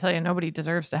I gotta tell you, nobody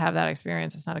deserves to have that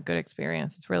experience. It's not a good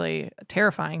experience. It's really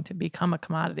terrifying to become a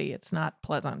commodity. It's not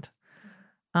pleasant.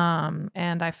 And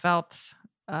I felt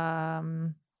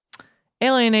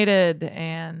alienated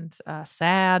and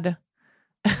sad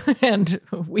and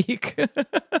weak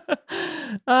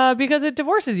because it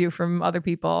divorces you from other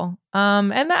people.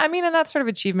 And that's sort of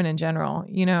achievement in general.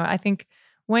 I think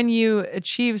when you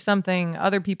achieve something,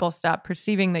 other people stop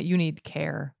perceiving that you need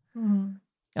care.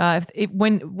 Mm-hmm.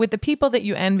 When with the people that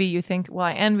you envy, you think, well,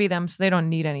 I envy them, so they don't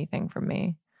need anything from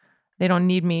me. They don't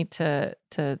need me to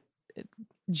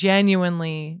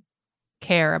genuinely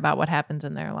care about what happens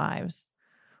in their lives,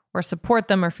 or support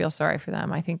them, or feel sorry for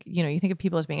them. I think you think of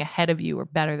people as being ahead of you, or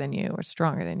better than you, or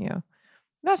stronger than you.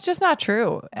 That's just not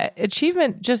true.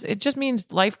 Achievement just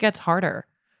means life gets harder,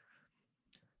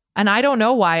 and I don't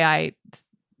know why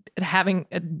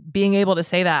being able to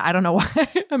say that, I don't know why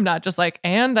I'm not just like,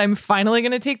 and I'm finally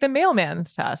going to take the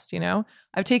mailman's test.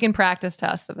 I've taken practice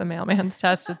tests of the mailman's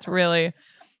test. It's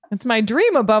my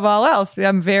dream above all else.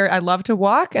 I love to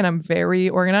walk, and I'm very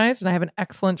organized, and I have an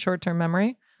excellent short-term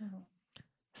memory. Mm-hmm.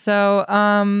 So,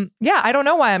 I don't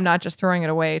know why I'm not just throwing it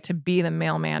away to be the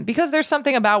mailman, because there's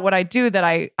something about what I do that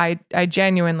I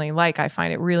genuinely like. I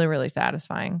find it really, really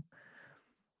satisfying.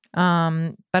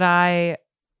 But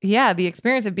the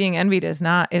experience of being envied is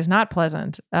not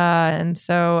pleasant. And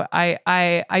so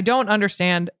I don't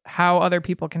understand how other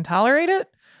people can tolerate it,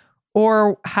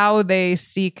 or how they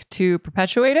seek to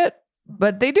perpetuate it,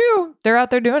 but they do. They're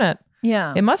out there doing it.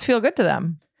 Yeah. It must feel good to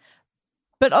them.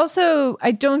 But also,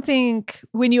 I don't think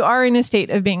when you are in a state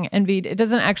of being envied, it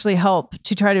doesn't actually help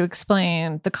to try to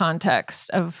explain the context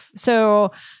of,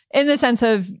 so in the sense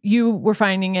of you were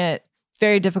finding it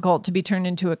very difficult to be turned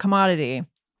into a commodity.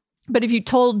 But if you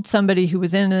told somebody who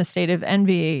was in a state of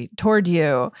envy toward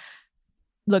you,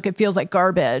 look, it feels like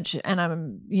garbage, and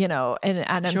I'm, and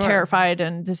I'm Sure. terrified,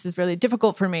 and this is really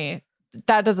difficult for me,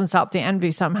 that doesn't stop the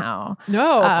envy somehow.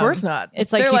 No, of course not.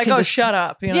 It's like they're you like, can oh, just shut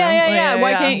up. Yeah.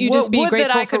 Why can't you just be would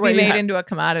grateful that I for could what be you made have? into a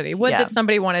commodity? Would that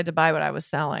somebody wanted to buy what I was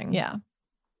selling? Yeah.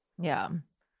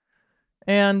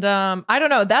 And I don't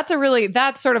know.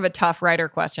 That's sort of a tough writer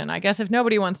question. I guess if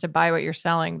nobody wants to buy what you're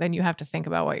selling, then you have to think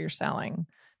about what you're selling,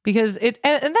 because and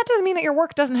that doesn't mean that your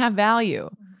work doesn't have value.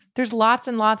 There's lots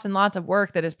and lots and lots of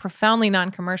work that is profoundly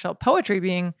non-commercial. Poetry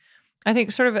being, I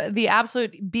think, sort of the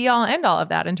absolute be-all, end-all of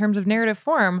that in terms of narrative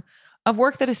form of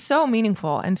work that is so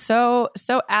meaningful and so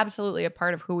absolutely a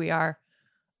part of who we are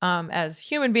as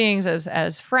human beings,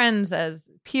 as friends, as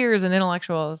peers and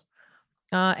intellectuals.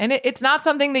 And it's not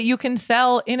something that you can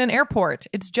sell in an airport.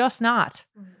 It's just not.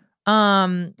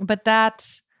 Mm-hmm. But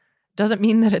that doesn't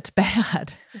mean that it's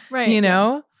bad. Right.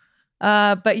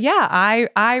 But yeah,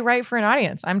 I write for an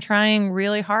audience. I'm trying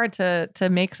really hard to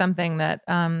make something that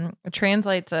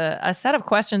translates a set of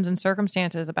questions and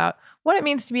circumstances about what it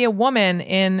means to be a woman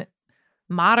in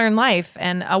modern life,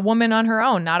 and a woman on her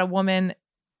own, not a woman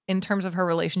in terms of her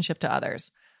relationship to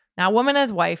others. Not woman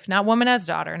as wife, not woman as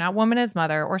daughter, not woman as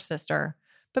mother or sister,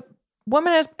 but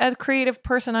woman as creative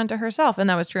person unto herself. And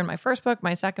that was true in my first book,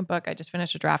 my second book. I just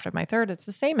finished a draft of my third. It's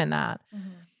the same in that. Mm-hmm.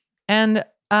 And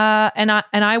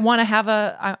I want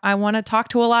to I want to talk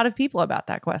to a lot of people about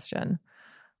that question.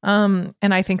 And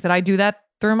I think that I do that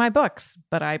through my books,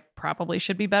 but I probably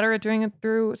should be better at doing it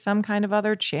through some kind of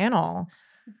other channel,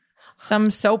 some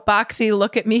soapboxy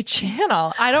look at me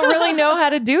channel. I don't really know how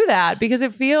to do that because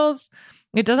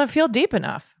it doesn't feel deep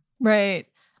enough. Right.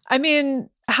 I mean,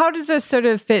 how does this sort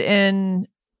of fit in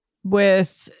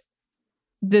with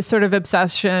this sort of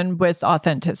obsession with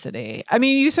authenticity. I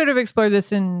mean, you sort of explore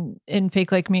this in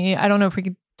Fake Like Me. I don't know if we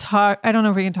can talk about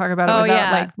it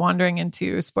without like wandering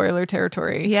into spoiler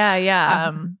territory.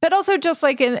 Yeah. But also just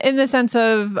like in the sense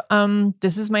of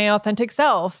this is my authentic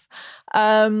self.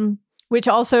 Which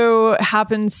also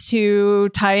happens to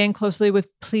tie in closely with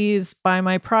Please Buy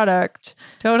My Product.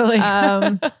 Totally.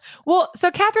 Well,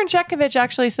 so Catherine Shekovich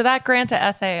actually, so that Granta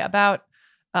essay about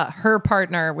her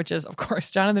partner, which is, of course,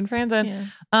 Jonathan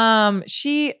Franzen,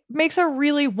 she makes a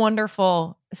really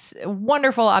wonderful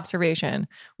observation,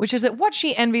 which is that what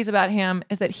she envies about him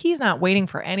is that he's not waiting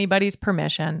for anybody's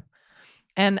permission.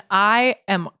 And I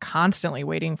am constantly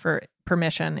waiting for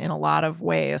permission in a lot of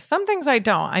ways. Some things I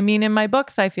don't. I mean, in my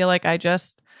books, I feel like I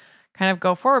just kind of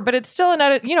go forward, but it's still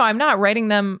another, I'm not writing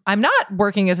them. I'm not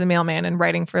working as a mailman and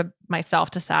writing for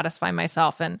myself to satisfy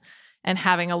myself and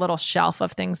having a little shelf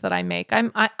of things that I make.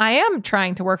 I am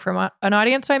trying to work for an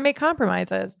audience, so I make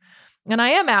compromises. And I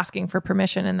am asking for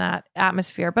permission in that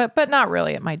atmosphere, but not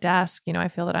really at my desk. I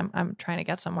feel that I'm trying to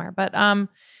get somewhere. But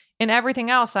in everything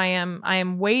else, I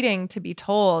am waiting to be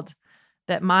told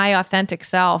that my authentic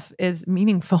self is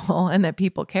meaningful and that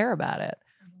people care about it.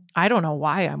 I don't know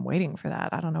why I'm waiting for that.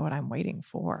 I don't know what I'm waiting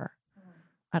for.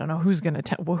 I don't know who's going to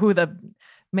tell who the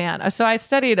man. So I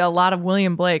studied a lot of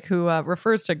William Blake, who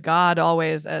refers to God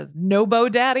always as Nobo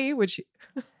Daddy, which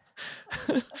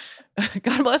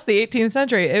God bless the 18th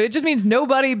century. It just means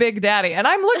nobody big daddy. And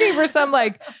I'm looking for some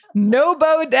like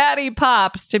Nobo Daddy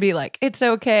pops to be like, it's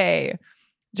okay.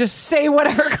 Just say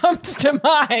whatever comes to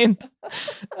mind,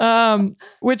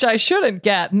 which I shouldn't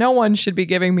get. No one should be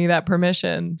giving me that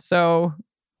permission. So,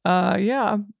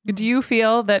 yeah. Do you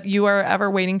feel that you are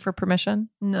ever waiting for permission?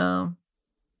 No.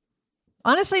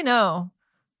 Honestly, no.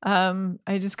 I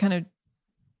just kind of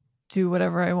do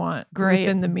whatever I want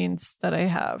within the means that I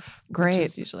have. Great. Which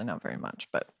is usually not very much,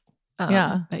 but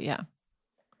yeah.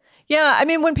 Yeah, I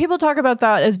mean, when people talk about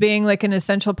that as being like an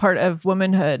essential part of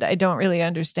womanhood, I don't really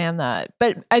understand that.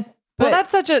 But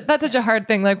that's such a hard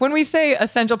thing. Like when we say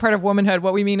essential part of womanhood,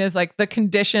 what we mean is like the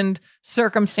conditioned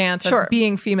circumstance of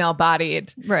being female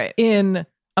bodied in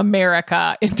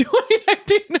America in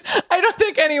 2019. I don't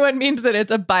think anyone means that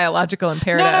it's a biological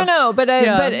imperative. No. But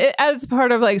as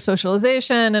part of like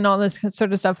socialization and all this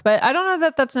sort of stuff. But I don't know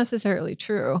that that's necessarily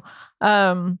true.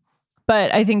 But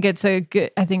I think it's a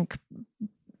good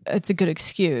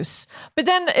excuse. But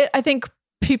then I think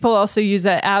people also use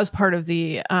that as part of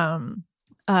the,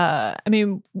 I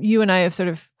mean, you and I have sort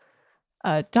of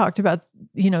talked about,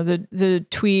 the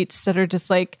tweets that are just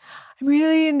like, I'm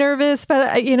really nervous, but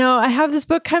I have this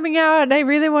book coming out and I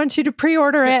really want you to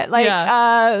pre-order it. Like,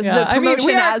 the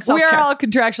promotion we are all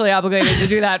contractually obligated to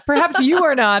do that. Perhaps you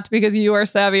are not because you are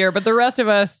savvier, but the rest of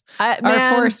us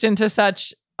are forced into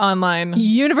such online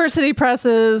university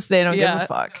presses. They don't give a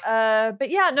fuck. But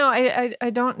yeah, no,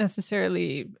 I don't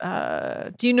necessarily.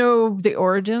 Do you know the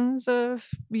origins of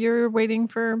your waiting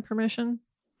for permission?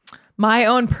 My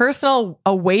own personal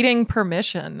awaiting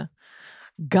permission.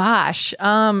 Gosh.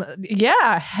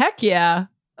 Yeah, heck yeah.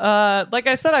 Like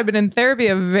I said, I've been in therapy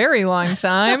a very long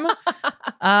time.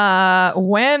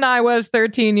 When I was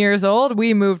 13 years old,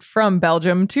 we moved from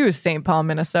Belgium to St. Paul,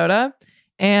 Minnesota.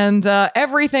 And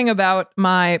everything about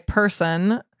my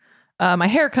person, my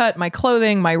haircut, my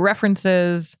clothing, my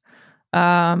references,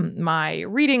 my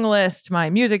reading list,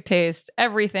 my music taste,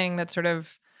 everything that sort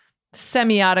of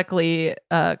semiotically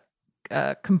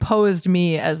composed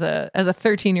me as a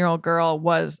 13-year-old girl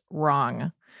was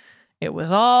wrong. It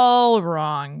was all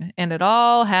wrong, and it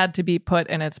all had to be put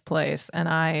in its place. And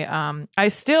I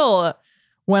still,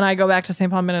 when I go back to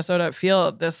St. Paul, Minnesota,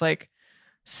 feel this like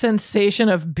sensation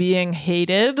of being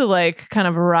hated, like kind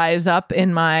of rise up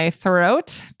in my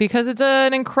throat, because it's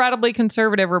an incredibly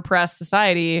conservative, repressed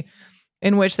society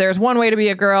in which there's one way to be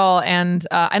a girl, and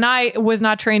I was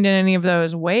not trained in any of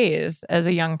those ways as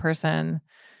a young person.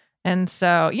 And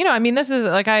so, I mean, this is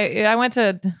like, I went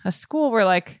to a school where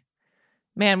like,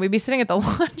 man, we'd be sitting at the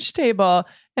lunch table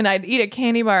and I'd eat a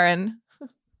candy bar and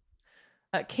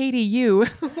Katie, we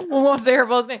won't say her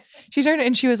full name. She turned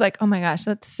and she was like, oh my gosh,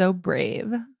 that's so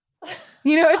brave.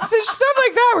 It's such stuff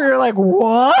like that where you're like,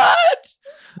 what?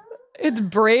 It's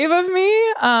brave of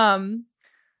me. And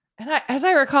as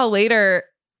I recall later,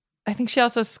 I think she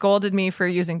also scolded me for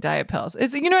using diet pills.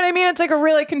 You know what I mean? It's like a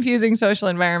really confusing social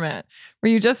environment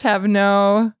where you just have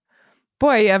you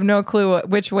have no clue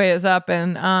which way is up.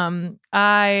 And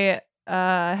I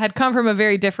had come from a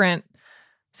very different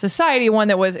society, one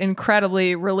that was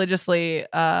incredibly religiously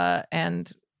and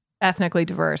ethnically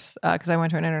diverse, because I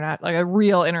went to a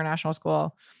real international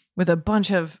school with a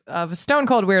bunch of stone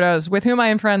cold weirdos with whom I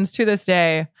am friends to this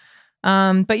day.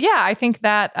 But yeah, I think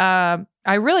that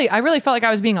I really felt like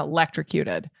I was being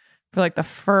electrocuted for like the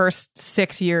first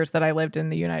 6 years that I lived in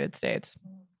the United States.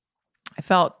 I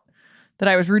felt that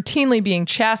I was routinely being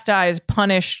chastised,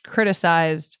 punished,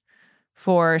 criticized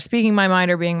for speaking my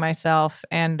mind or being myself.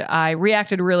 And I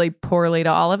reacted really poorly to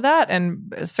all of that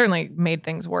and certainly made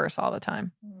things worse all the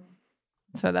time.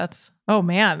 So that's, oh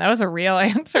man, that was a real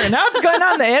answer. Now it's going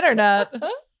on the internet.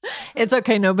 It's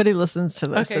okay. Nobody listens to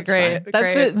this. Okay, it's great. Fine.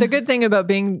 That's great. The good thing about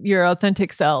being your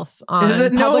authentic self on Is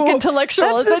it Public no-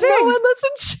 Intellectual is that's that the no thing. one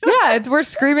listens to Yeah, we're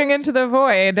screaming into the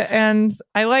void. And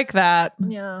I like that.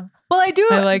 Yeah. Well, I do.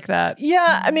 I like that.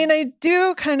 Yeah. I mean, I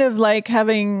do kind of like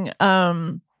having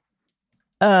a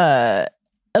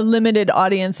limited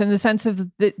audience in the sense of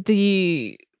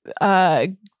the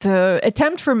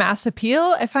attempt for mass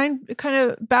appeal. I find kind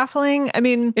of baffling. I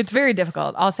mean, It's very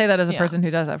difficult. I'll say that as a person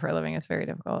who does that for a living. It's very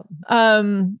difficult.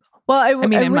 well, I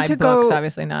mean, I in went my to books, go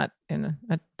obviously not in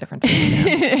a different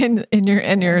time.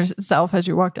 in yourself as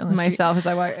you walk down the street. Myself as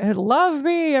I walk, love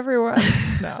me, everyone.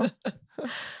 No.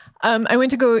 I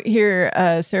went to go hear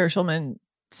Sarah Schulman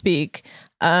speak,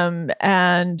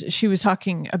 and she was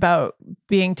talking about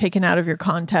being taken out of your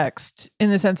context in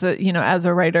the sense that, you know, as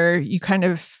a writer, you kind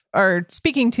of are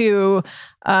speaking to,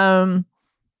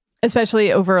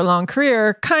 especially over a long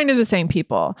career, kind of the same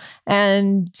people,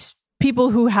 and people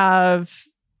who have,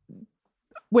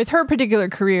 with her particular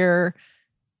career,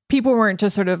 people weren't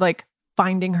just sort of like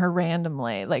finding her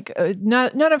randomly. Like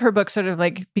none of her books sort of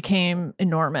like became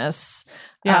enormous.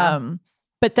 Yeah.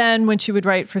 But then when she would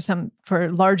write for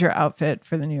a larger outfit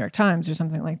for the New York Times or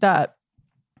something like that,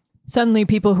 suddenly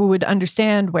people who would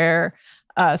understand where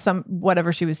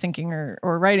whatever she was thinking or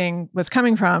writing was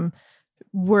coming from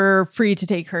were free to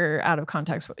take her out of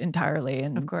context entirely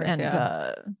and, Of course,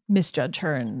 misjudge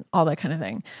her and all that kind of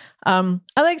thing. I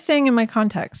like staying in my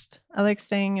context. I like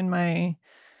staying in my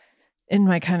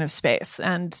kind of space,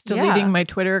 and deleting my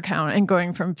Twitter account and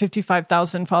going from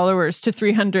 55,000 followers to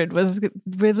 300 was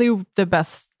really the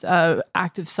best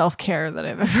act of self-care that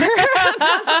I've ever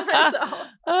done for myself.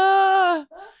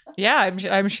 Yeah,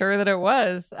 I'm sure that it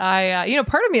was. I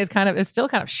part of me is still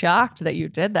kind of shocked that you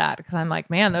did that, because I'm like,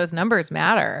 man, those numbers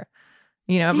matter.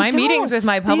 You know, at my meetings with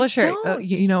my publisher,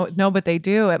 but they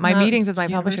do. At my meetings with my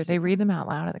publisher, they read them out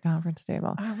loud at the conference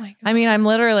table. Oh my God. I mean, I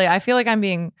feel like I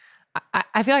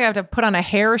feel like I have to put on a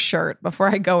hair shirt before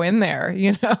I go in there,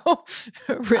 you know,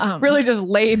 really just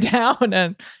lay down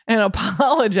and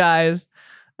apologize.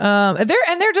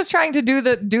 They're just trying to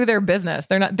do their business.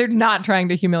 They're not trying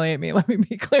to humiliate me. Let me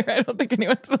be clear. I don't think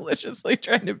anyone's maliciously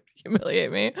trying to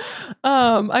humiliate me.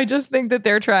 I just think that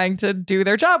they're trying to do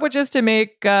their job, which is to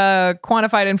make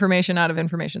quantified information out of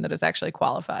information that is actually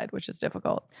qualified, which is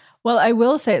difficult. Well, I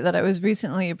will say that I was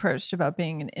recently approached about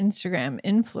being an Instagram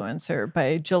influencer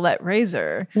by Gillette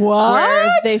Razor. What?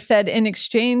 Where they said in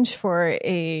exchange for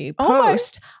a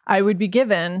post, I would be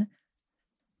given,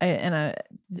 I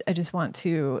just want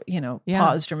to,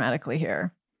 pause dramatically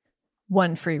here,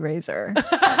 one free razor.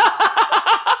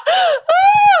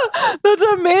 That's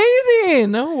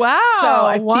amazing. Wow. So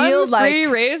I feel free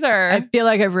razor. I feel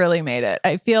like I've really made it.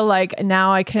 I feel like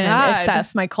now I can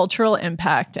assess my cultural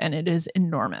impact, and it is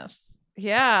enormous.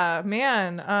 Yeah,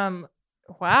 man.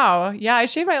 Wow. Yeah, I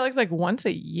shave my legs like once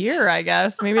a year, I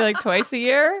guess. Maybe like twice a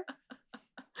year.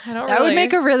 That would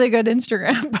make a really good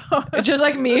Instagram post. It's just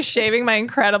like me shaving my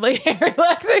incredibly hairy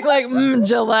legs, like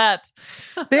Gillette.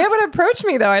 They haven't approached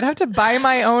me though. I'd have to buy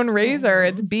my own razor.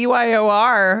 It's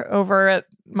BYOR over at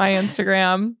my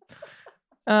Instagram.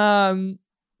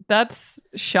 That's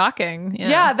shocking.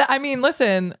 Yeah. I mean,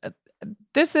 listen,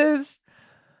 it's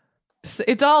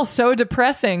all so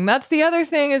depressing. That's the other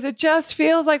thing, is it just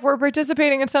feels like we're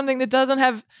participating in something that doesn't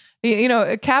have,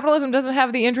 capitalism doesn't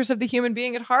have the interest of the human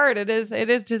being at heart. It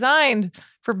is designed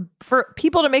for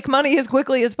people to make money as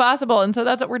quickly as possible. And so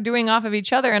that's what we're doing off of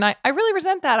each other. And I really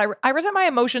resent that. I resent my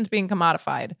emotions being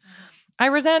commodified. I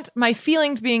resent my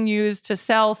feelings being used to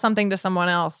sell something to someone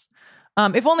else.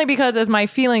 If only because as my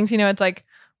feelings, it's like,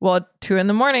 well, at 2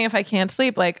 a.m, if I can't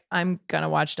sleep, like I'm going to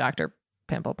watch Dr.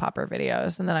 Pimple Popper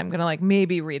videos. And then I'm going to like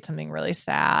maybe read something really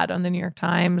sad on the New York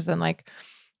Times. And like,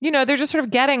 they're just sort of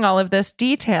getting all of this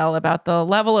detail about the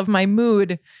level of my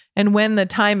mood and when the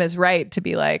time is right to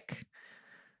be like,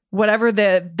 whatever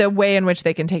the way in which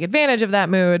they can take advantage of that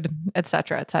mood, et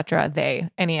cetera,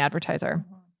 any advertiser,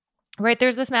 right?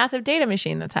 There's this massive data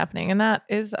machine that's happening. And that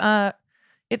is,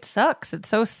 it sucks. It's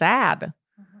so sad.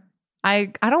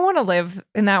 I don't want to live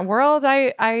in that world.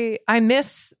 I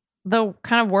miss the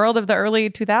kind of world of the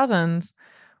early 2000s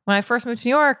when I first moved to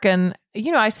New York. And,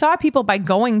 I saw people by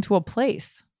going to a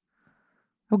place.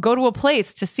 would go to a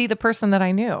place to see the person that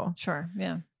I knew. Sure.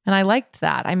 Yeah. And I liked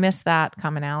that. I missed that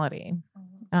commonality.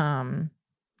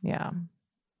 Yeah.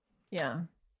 Yeah.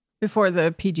 Before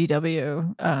the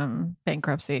PGW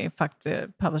bankruptcy fucked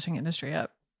the publishing industry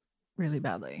up really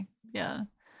badly. Yeah.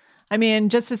 I mean,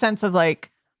 just a sense of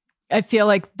like, I feel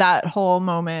like that whole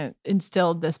moment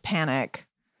instilled this panic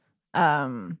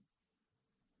within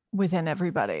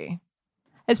everybody,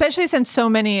 especially since so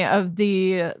many of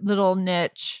the little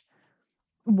niche,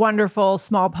 wonderful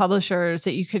small publishers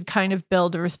that you could kind of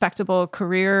build a respectable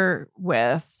career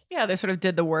with. Yeah, they sort of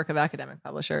did the work of academic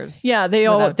publishers. Yeah, they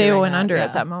went under yeah.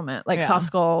 at that moment. Like Soft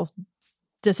Skull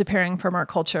disappearing from our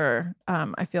culture,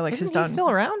 I feel like Isn't he still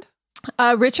around?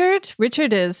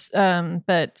 Richard is,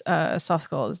 but Soft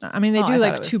Skull is not. I mean, they do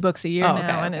like 2 books a year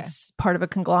now, and it's part of a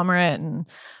conglomerate,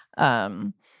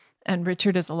 and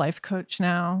Richard is a life coach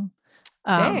now.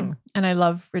 Dang. And I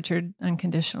love Richard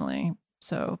unconditionally.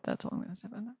 So that's all I'm going to say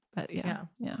about that. But yeah.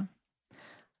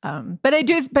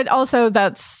 But also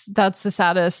that's the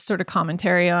saddest sort of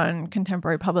commentary on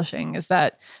contemporary publishing is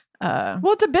that,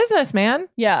 well, it's a business, man.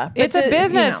 Yeah. It's a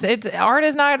business. It's art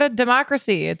is not a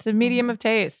democracy. It's a medium of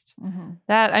taste.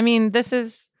 That, I mean, this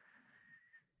is,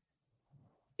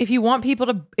 if you want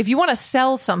to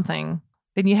sell something,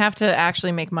 then you have to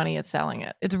actually make money at selling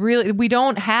it. It's really, we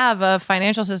don't have a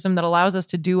financial system that allows us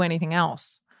to do anything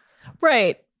else.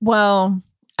 Right. Well,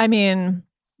 I mean,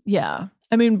 yeah.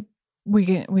 I mean, we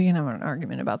can have an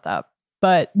argument about that.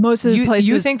 But most of the places...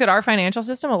 You think that our financial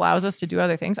system allows us to do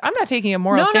other things? I'm not taking a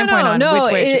moral standpoint on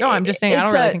which way it should go. I'm just saying I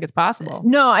don't really think it's possible.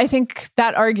 No, I think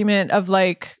that argument of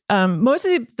like, most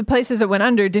of the places that went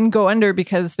under didn't go under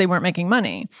because they weren't making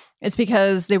money. It's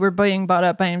because they were being bought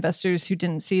up by investors who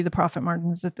didn't see the profit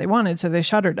margins that they wanted, so they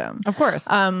shuttered them. Of course.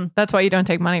 That's why you don't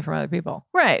take money from other people.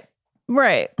 Right.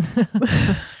 But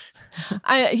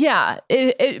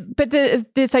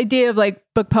this idea of like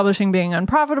book publishing being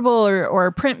unprofitable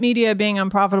or print media being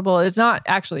unprofitable is not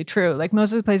actually true. Like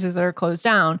most of the places that are closed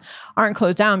down aren't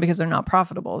closed down because they're not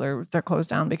profitable. They're closed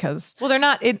down because they're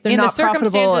not in the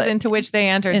circumstances into which they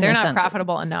entered. They're not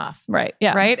profitable enough. Right.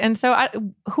 Yeah. Right. And so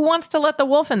who wants to let the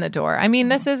wolf in the door? I mean,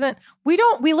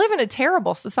 we live in a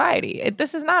terrible society.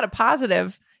 This is not a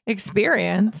positive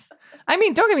experience. I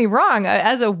mean, don't get me wrong.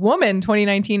 As a woman,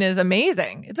 2019 is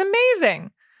amazing. It's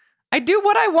amazing. I do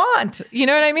what I want. You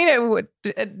know what I mean?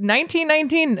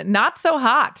 1919, not so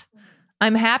hot.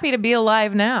 I'm happy to be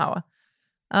alive now.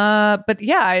 But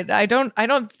yeah, I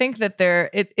don't think that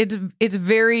it's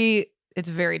very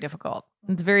difficult.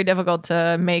 It's very difficult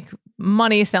to make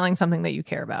money selling something that you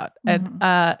care about. And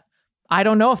I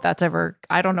don't know if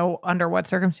I don't know under what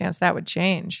circumstance that would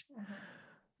change.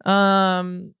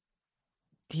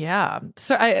 Yeah.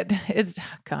 So it's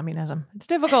communism. It's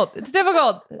difficult.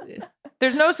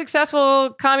 There's no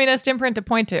successful communist imprint to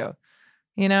point to,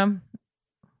 you know?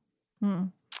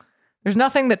 There's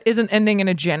nothing that isn't ending in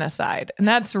a genocide. And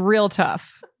that's real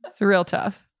tough. It's real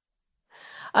tough.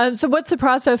 So what's the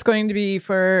process going to be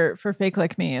for Fake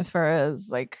Like Me as far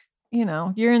as like, you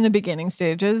know, you're in the beginning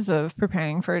stages of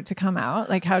preparing for it to come out.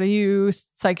 Like, how do you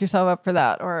psych yourself up for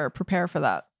that or prepare for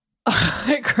that?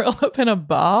 I curl up in a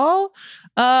ball.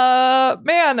 What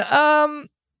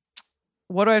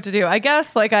do I have to do? I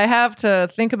guess like I have to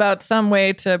think about some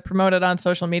way to promote it on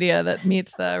social media that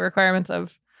meets the requirements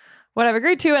of what I've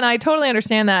agreed to. And I totally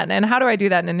understand that. And how do I do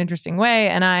that in an interesting way?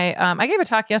 And I gave a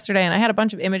talk yesterday and I had a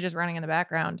bunch of images running in the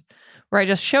background where I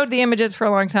just showed the images for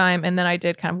a long time. And then I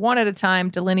did kind of one at a time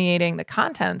delineating the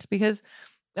contents because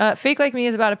Fake Like Me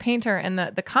is about a painter and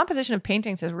the composition of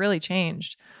paintings has really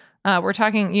changed. We're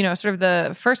talking, you know, sort of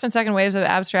the first and second waves of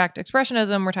abstract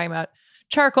expressionism. We're talking about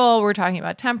charcoal. We're talking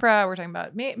about tempera. We're talking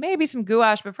about maybe some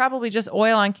gouache, but probably just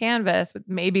oil on canvas with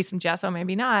maybe some gesso,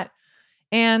 maybe not.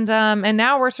 And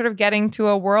now we're sort of getting to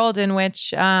a world in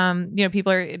which, you know,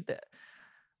 people are,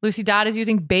 Lucy Dodd is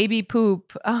using baby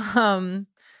poop. Laura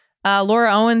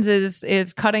Owens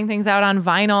is cutting things out on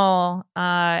vinyl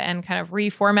and kind of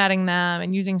reformatting them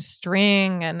and using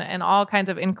string and all kinds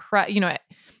of you know,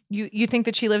 you think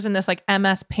that she lives in this like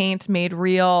MS Paint made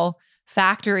real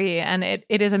factory, and it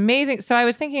is amazing. So I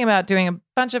was thinking about doing a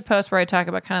bunch of posts where I talk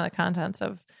about kind of the contents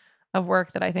of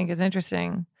work that I think is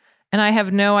interesting, and I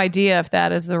have no idea if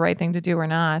that is the right thing to do or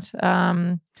not.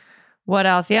 What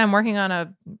else? Yeah, I'm working on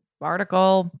a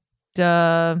article.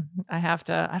 I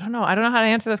don't know how to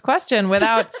answer this question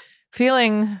without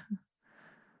feeling.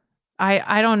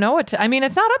 I don't know what to, I mean,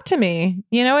 it's not up to me.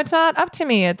 You know, it's not up to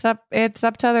me. It's up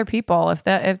to other people.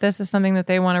 If this is something that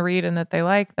they want to read and that they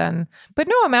like, then, but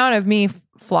no amount of me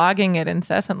flogging it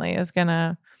incessantly is going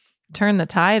to turn the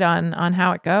tide on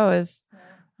how it goes.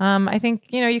 I think,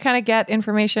 you kind of get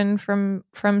information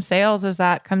from sales as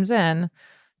that comes in.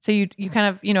 So you kind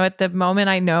of, at the moment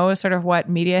I know sort of what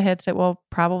media hits it will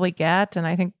probably get. And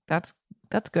I think that's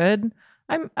good.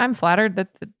 I'm flattered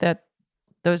that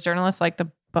those journalists like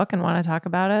the book and want to talk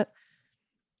about it.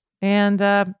 And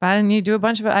you do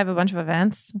I have a bunch of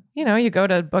events. You go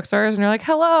to bookstores and you're like,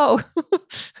 hello,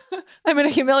 I'm going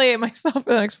to humiliate myself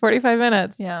for the next 45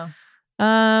 minutes. Yeah.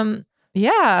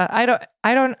 Yeah.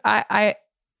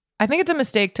 I think it's a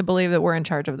mistake to believe that we're in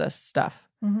charge of this stuff.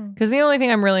 Because the only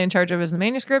thing I'm really in charge of is the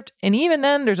manuscript. And even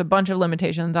then, there's a bunch of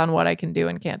limitations on what I can do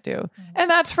and can't do.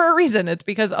 And that's for a reason. It's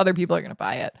because other people are going to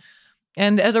buy it.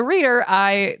 And as a reader,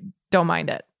 I don't mind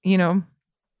it,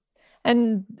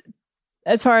 And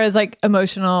as far as like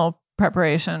emotional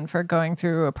preparation for going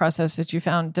through a process that you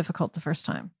found difficult the first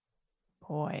time?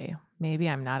 Boy, maybe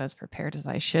I'm not as prepared as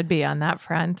I should be on that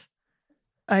front.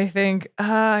 I think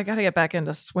I got to get back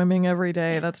into swimming every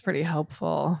day. That's pretty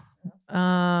helpful.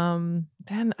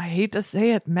 Then I hate to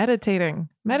say it, meditating.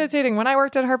 When I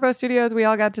worked at Harpo Studios, we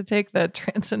all got to take the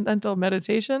transcendental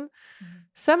meditation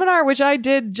seminar, which I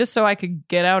did just so I could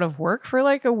get out of work for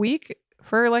like a week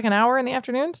for like an hour in the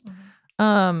afternoons.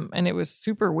 And it was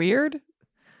super weird.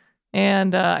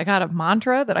 And I got a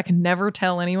mantra that I can never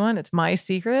tell anyone. It's my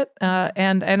secret.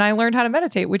 And I learned how to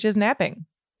meditate, which is napping.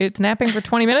 It's napping for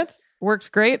 20 minutes. Works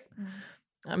great.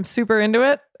 I'm super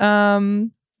into it.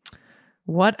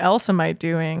 What else am I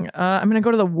doing? I'm going to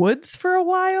go to the woods for a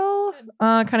while,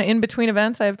 kind of in between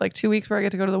events. I have like 2 weeks where I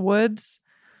get to go to the woods.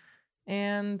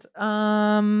 And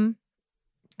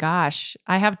gosh,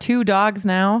 I have 2 dogs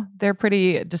now. They're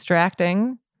pretty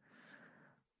distracting.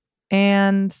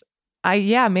 And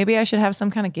maybe I should have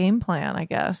some kind of game plan, I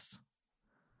guess.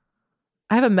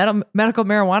 I have a medical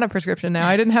marijuana prescription now.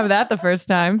 I didn't have that the first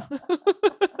time.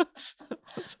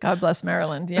 God bless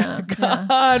Maryland. Yeah.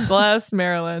 God bless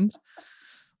Maryland.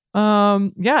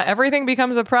 Everything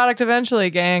becomes a product eventually,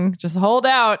 gang. Just hold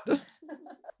out.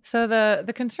 So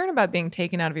the concern about being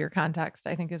taken out of your context,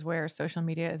 I think, is where social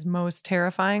media is most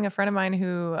terrifying. A friend of mine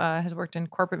who has worked in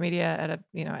corporate media at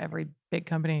every big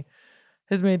company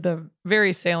has made the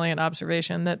very salient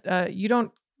observation that you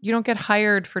don't get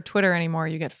hired for Twitter anymore.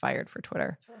 You get fired for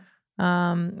Twitter. Sure.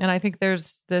 And I think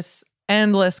there's this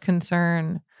endless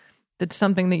concern that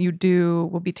something that you do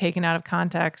will be taken out of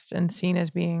context and seen as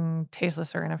being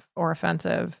tasteless or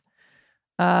offensive.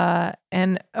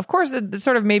 And of course, the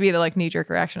sort of maybe the like knee-jerk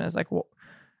reaction is like, well,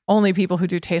 only people who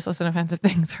do tasteless and offensive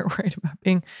things are worried about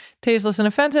being tasteless and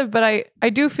offensive. But I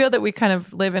do feel that we kind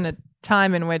of live in a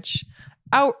time in which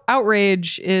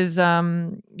outrage is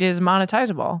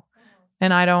monetizable,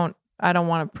 and I don't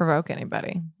want to provoke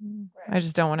anybody. Right. I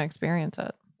just don't want to experience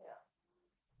it.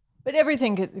 But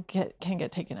everything can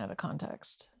get taken out of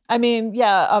context. I mean,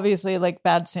 yeah, obviously, like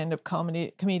bad stand-up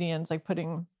comedians, like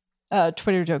putting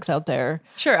Twitter jokes out there.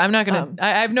 Sure, I'm not gonna.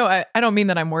 I don't mean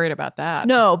that I'm worried about that.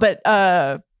 No, but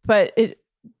it.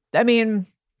 I mean,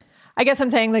 I guess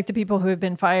I'm saying like the people who have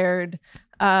been fired.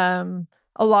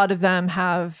 A lot of them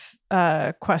have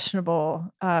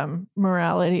questionable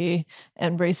morality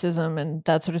and racism and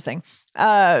that sort of thing.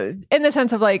 In the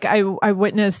sense of like, I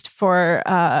witnessed for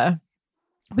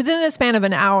within the span of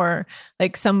an hour,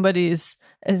 like somebody's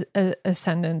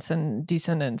ascendants and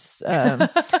descendants. I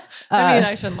mean,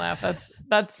 I shouldn't laugh.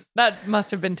 That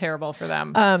must have been terrible for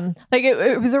them. Like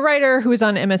it was a writer who was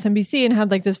on MSNBC and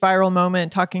had like this viral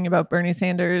moment talking about Bernie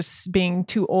Sanders being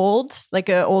too old, like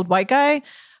an old white guy.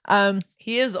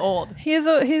 He is old. He's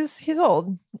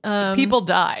old. People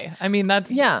die. I mean,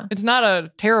 it's not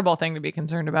a terrible thing to be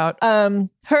concerned about. Her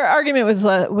argument was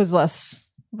less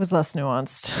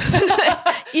nuanced.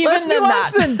 Even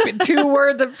less nuanced than 2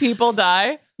 words of people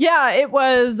die. Yeah, it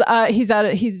was.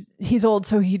 He's old,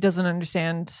 so he doesn't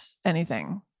understand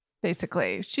anything.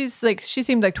 Basically, she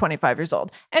seemed like 25 years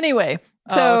old. Anyway,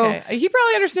 so okay. He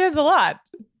probably understands a lot.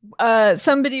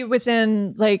 Somebody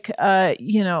within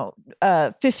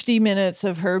 50 minutes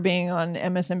of her being on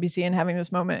MSNBC and having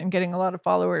this moment and getting a lot of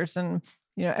followers, and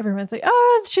everyone's like,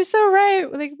 oh, she's so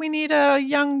right, like we need a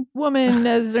young woman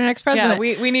as our next president.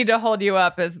 Yeah, we need to hold you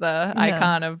up as the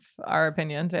icon of our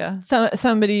opinions. Yeah. So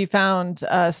somebody found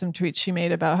some tweets she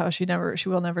made about how she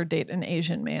will never date an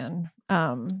Asian man.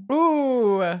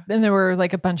 Ooh. And there were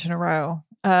like a bunch in a row.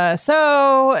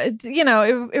 So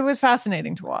it was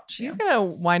fascinating to watch. She's gonna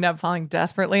wind up falling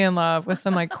desperately in love with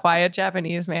some like quiet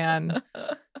Japanese man,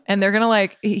 and they're gonna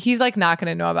he's like not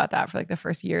gonna know about that for like the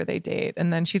first year they date,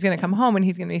 and then she's gonna come home and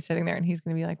he's gonna be sitting there and he's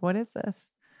gonna be like, "What is this?"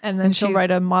 And then she'll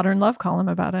write a modern love column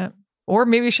about it. Or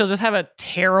maybe she'll just have a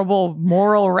terrible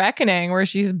moral reckoning where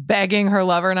she's begging her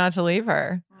lover not to leave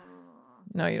her.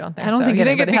 No, you don't think I don't so. think you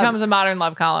think it anybody has- becomes a modern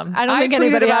love column. I don't think tweeted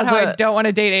anybody about has how a- I don't want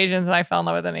to date Asians and I fell in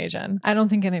love with an Asian. I don't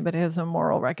think anybody has a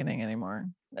moral reckoning anymore.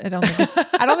 I don't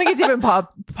think it's even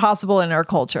possible in our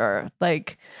culture.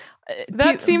 Like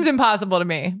that seems impossible to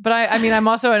me. But I mean, I'm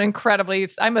also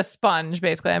I'm a sponge,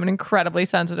 basically. I'm an incredibly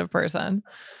sensitive person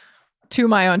to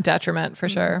my own detriment, for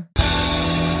sure.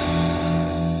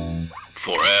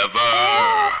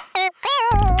 Forever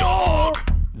Dog.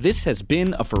 This has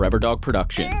been a Forever Dog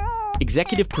production.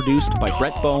 Executive produced by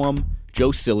Brett Boehm, Joe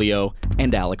Cilio,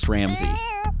 and Alex Ramsey.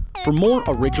 For more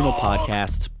original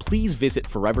podcasts, please visit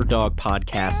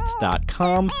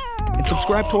foreverdogpodcasts.com and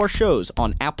subscribe to our shows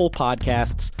on Apple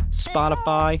Podcasts,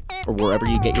 Spotify, or wherever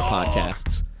you get your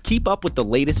podcasts. Keep up with the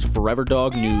latest Forever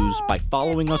Dog news by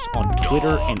following us on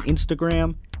Twitter and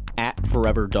Instagram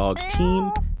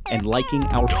 @ForeverDogTeam and liking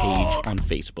our page on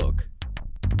Facebook.